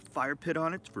have a little fire pit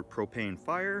on it for propane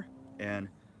fire, and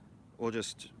we'll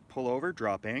just pull over,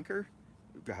 drop anchor,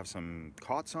 we'll have some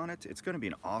cots on it. It's gonna be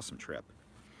an awesome trip.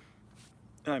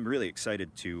 And I'm really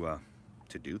excited to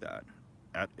do that.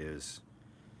 That is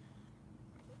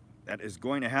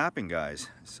going to happen, guys.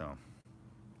 So,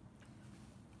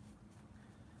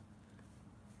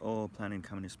 oh, planning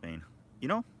coming to Spain. You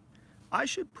know, I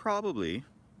should probably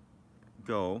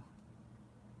go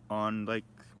on like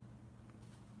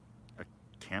a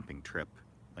camping trip,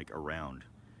 like around,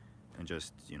 and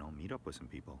just, you know, meet up with some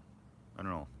people. I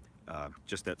don't know,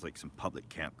 just at like some public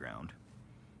campground.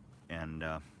 And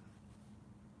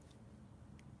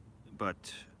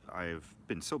but I've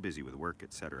been so busy with work,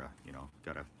 etc. You know,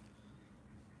 gotta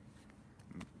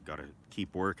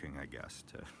keep working, I guess,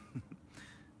 to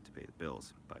to pay the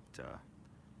bills. But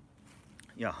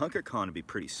yeah, HunkerCon would be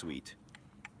pretty sweet,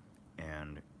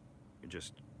 and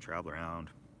just travel around.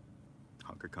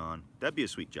 HunkerCon, that'd be a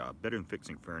sweet job. Better than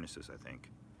fixing furnaces, I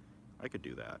think. I could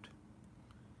do that.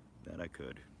 That I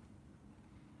could.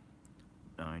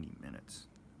 90 minutes.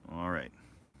 All right.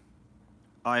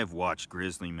 I have watched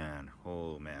Grizzly Man.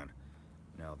 Oh man.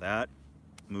 Now that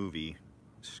movie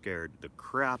scared the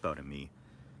crap out of me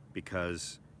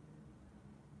because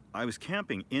I was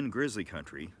camping in grizzly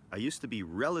country. I used to be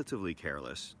relatively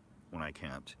careless when I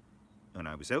camped, and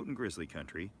I was out in grizzly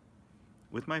country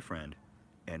with my friend,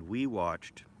 and we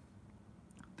watched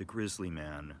the grizzly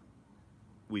man.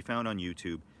 We found on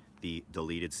YouTube the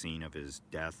deleted scene of his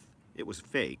death. It was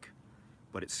fake,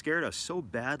 but it scared us so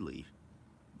badly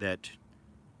that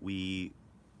we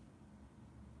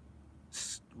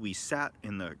sat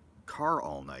in the car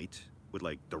all night with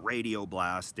like the radio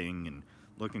blasting and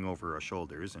looking over our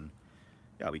shoulders, and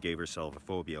yeah, we gave ourselves a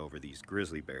phobia over these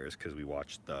grizzly bears because we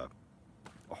watched the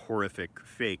horrific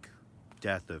fake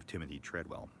death of Timothy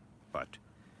Treadwell. But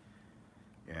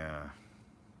yeah,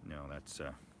 no, that's yeah,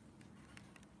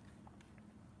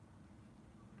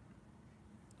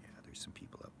 there's some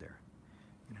people up there.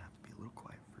 I'm gonna have to be a little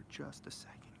quiet for just a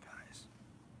second, guys.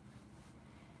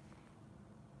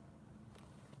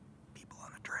 People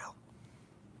on the trail.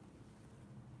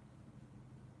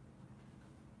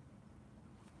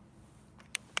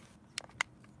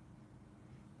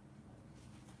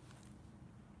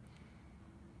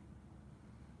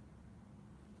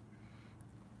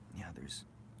 Yeah, there's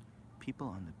people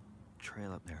on the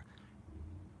trail up there.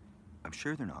 I'm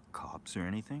sure they're not cops or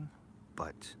anything,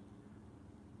 but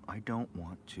I don't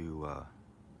want to,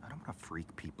 I don't want to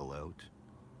freak people out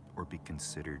or be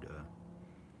considered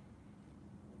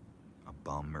a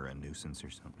bum or a nuisance or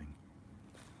something.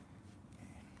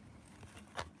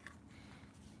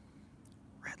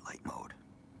 Red light mode.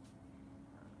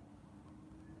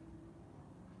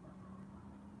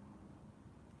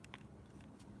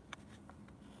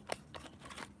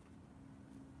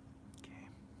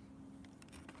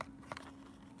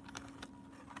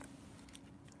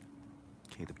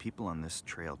 Okay, the people on this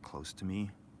trail close to me,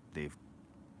 they've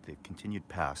continued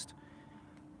past,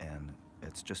 and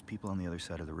it's just people on the other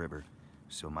side of the river.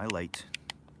 So my light,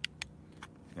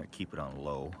 I'm gonna keep it on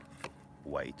low,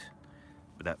 white,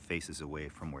 but that faces away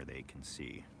from where they can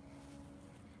see.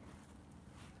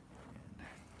 And,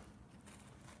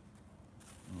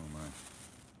 oh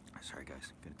my, sorry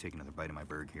guys, gonna take another bite of my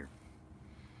burg here.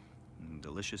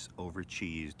 Delicious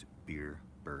over-cheesed beer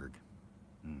burg.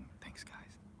 Thanks guys.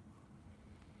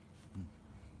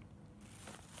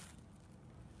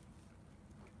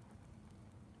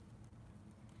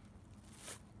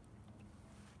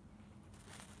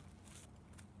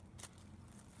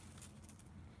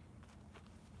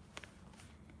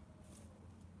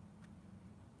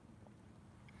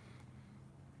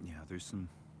 Yeah, there's some...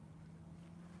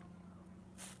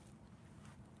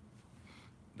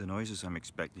 The noises I'm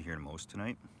expecting to hear most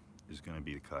tonight is going to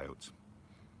be the coyotes.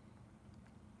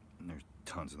 And there's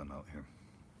tons of them out here.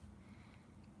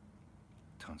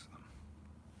 Tons of them.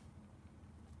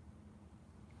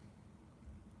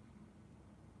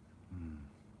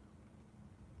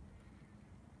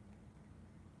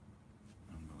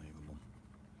 Unbelievable.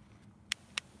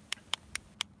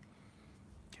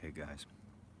 Okay, guys.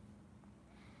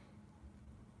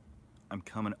 I'm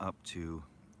coming up to...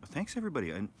 Thanks,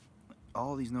 everybody.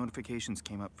 All these notifications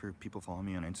came up for people following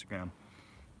me on Instagram.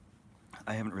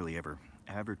 I haven't really ever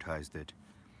advertised it.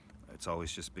 It's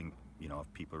always just been, you know,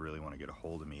 if people really want to get a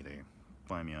hold of me, they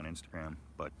find me on Instagram.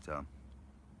 But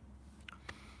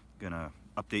gonna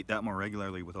update that more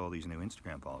regularly with all these new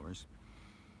Instagram followers.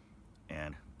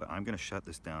 But I'm gonna shut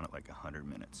this down at like 100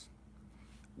 minutes.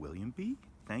 William B,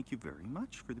 thank you very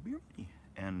much for the beer money.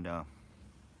 And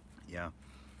yeah,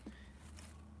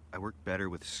 I work better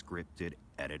with scripted,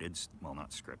 edited, well,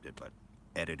 not scripted, but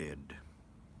edited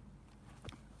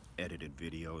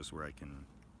videos where I can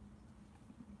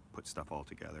put stuff all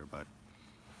together. But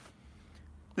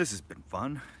this has been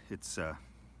fun. It's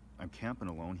I'm camping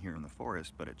alone here in the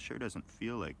forest, but it sure doesn't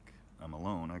feel like I'm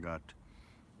alone. I got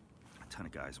a ton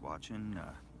of guys watching.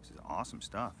 This is awesome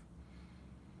stuff.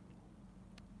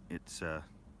 It's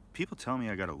people tell me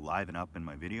I gotta liven up in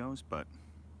my videos, but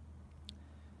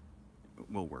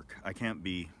it will work. I can't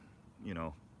be, you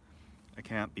know, I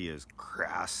can't be as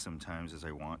crass sometimes as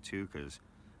I want to, because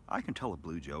I can tell a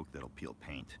blue joke that'll peel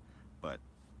paint, but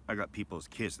I got people's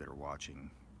kids that are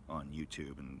watching on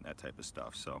YouTube and that type of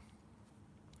stuff, so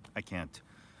I can't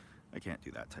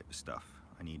do that type of stuff.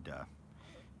 I need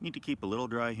to keep a little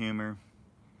dry humor,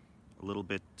 a little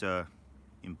bit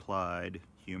implied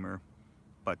humor,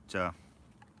 but no,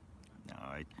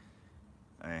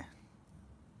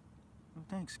 well,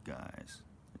 thanks guys.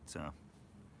 It's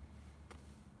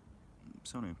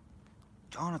Sony,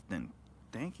 Jonathan,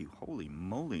 thank you. Holy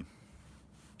moly.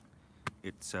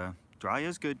 It's dry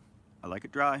is good. I like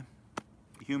it dry.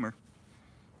 Humor.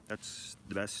 That's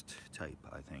the best type,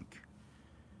 I think.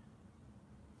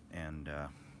 And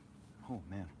oh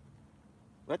man.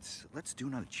 let's do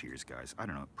another cheers, guys. I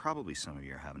don't know, probably some of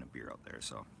you are having a beer out there,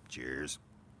 so cheers.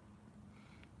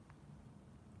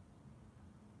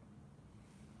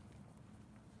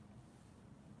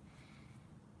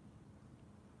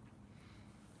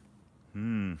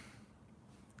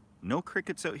 No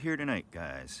crickets out here tonight,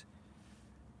 guys,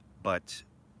 but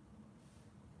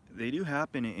they do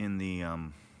happen in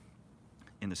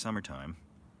the summertime.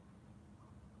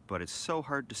 But it's so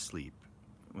hard to sleep.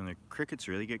 When the crickets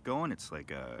really get going, it's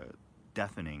like a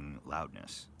deafening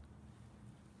loudness.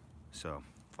 So,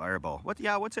 Fireball.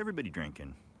 What's everybody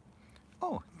drinking?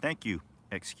 Oh, thank you,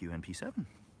 XQNP7.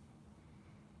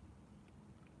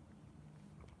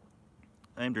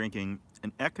 I'm drinking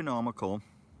an economical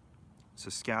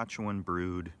Saskatchewan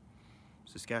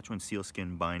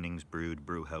sealskin bindings brewed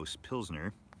brewhouse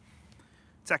Pilsner.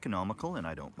 It's economical and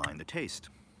I don't mind the taste.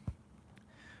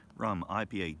 Rum,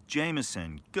 IPA,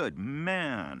 Jameson, good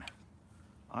man.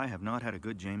 I have not had a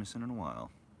good Jameson in a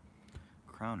while.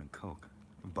 Crown and Coke.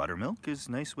 Buttermilk is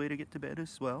a nice way to get to bed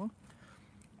as well.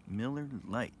 Miller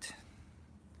Lite.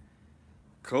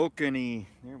 Kokanee,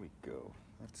 there we go.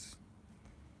 That's...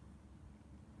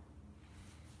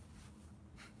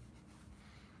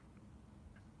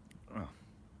 Oh.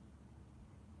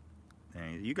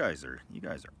 Hey, you guys are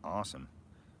awesome.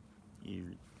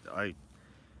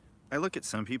 I look at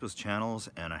some people's channels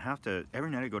and I have to, every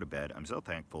night I go to bed, I'm so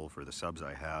thankful for the subs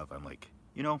I have. I'm like,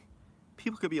 you know,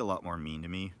 people could be a lot more mean to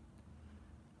me.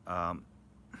 And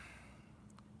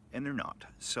they're not.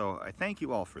 So I thank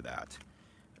you all for that.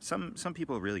 Some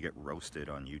people really get roasted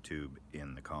on YouTube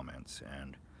in the comments,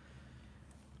 and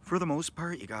for the most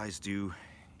part, you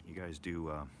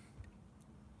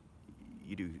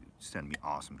do send me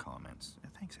awesome comments.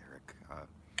 Thanks, Eric.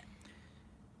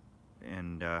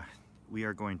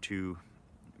 We're going to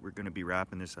be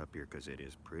wrapping this up here because it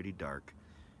is pretty dark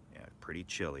and pretty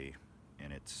chilly,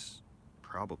 and it's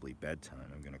probably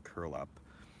bedtime. I'm gonna curl up.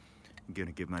 I'm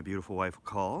gonna give my beautiful wife a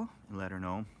call and let her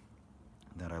know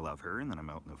that I love her and that I'm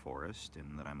out in the forest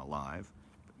and that I'm alive.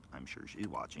 I'm sure she's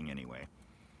watching anyway.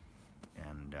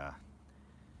 And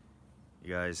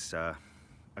you guys,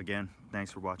 again,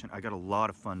 thanks for watching. I got a lot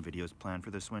of fun videos planned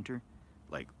for this winter,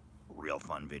 like real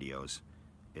fun videos.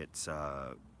 It's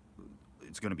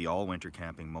gonna be all winter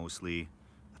camping mostly.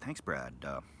 Thanks, Brad.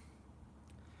 Gonna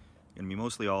be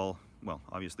mostly all, well,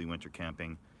 obviously winter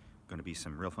camping. Gonna be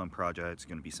some real fun projects,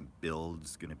 gonna be some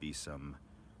builds, gonna be some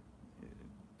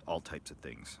all types of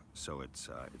things. So it's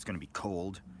gonna be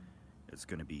cold. It's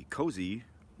gonna be cozy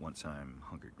once I'm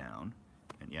hunkered down.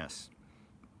 And yes,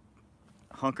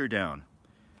 hunker down.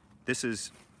 This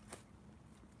is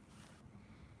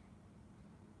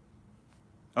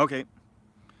okay.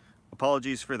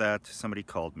 Apologies for that. Somebody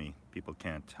called me. People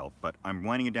can't help, but I'm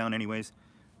winding it down anyways.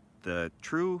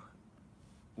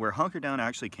 Where hunker down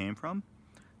actually came from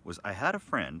was I had a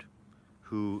friend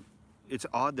who, it's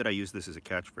odd that I use this as a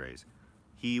catchphrase.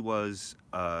 He was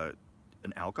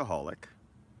an alcoholic,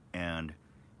 and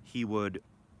he would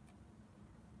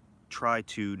try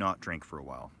to not drink for a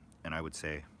while. And I would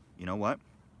say, you know what?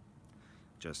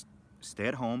 Just stay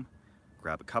at home,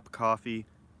 grab a cup of coffee,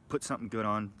 put something good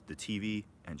on the TV,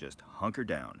 and just hunker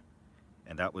down.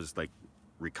 And that was like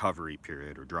recovery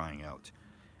period or drying out.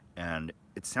 And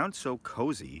it sounds so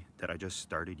cozy that I just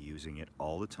started using it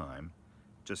all the time,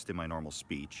 just in my normal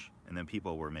speech. And then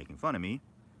people were making fun of me,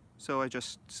 so I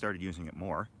just started using it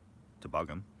more to bug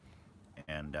them.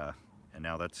 And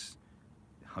now that's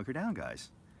hunker down,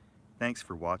 guys. Thanks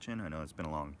for watching. I know it's been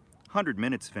a long 100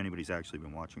 minutes if anybody's actually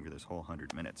been watching for this whole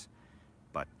 100 minutes.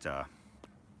 But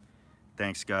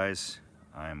thanks, guys.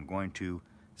 I'm going to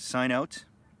sign out.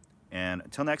 And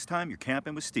until next time, you're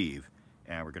camping with Steve.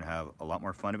 And we're going to have a lot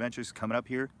more fun adventures coming up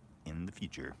here in the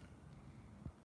future.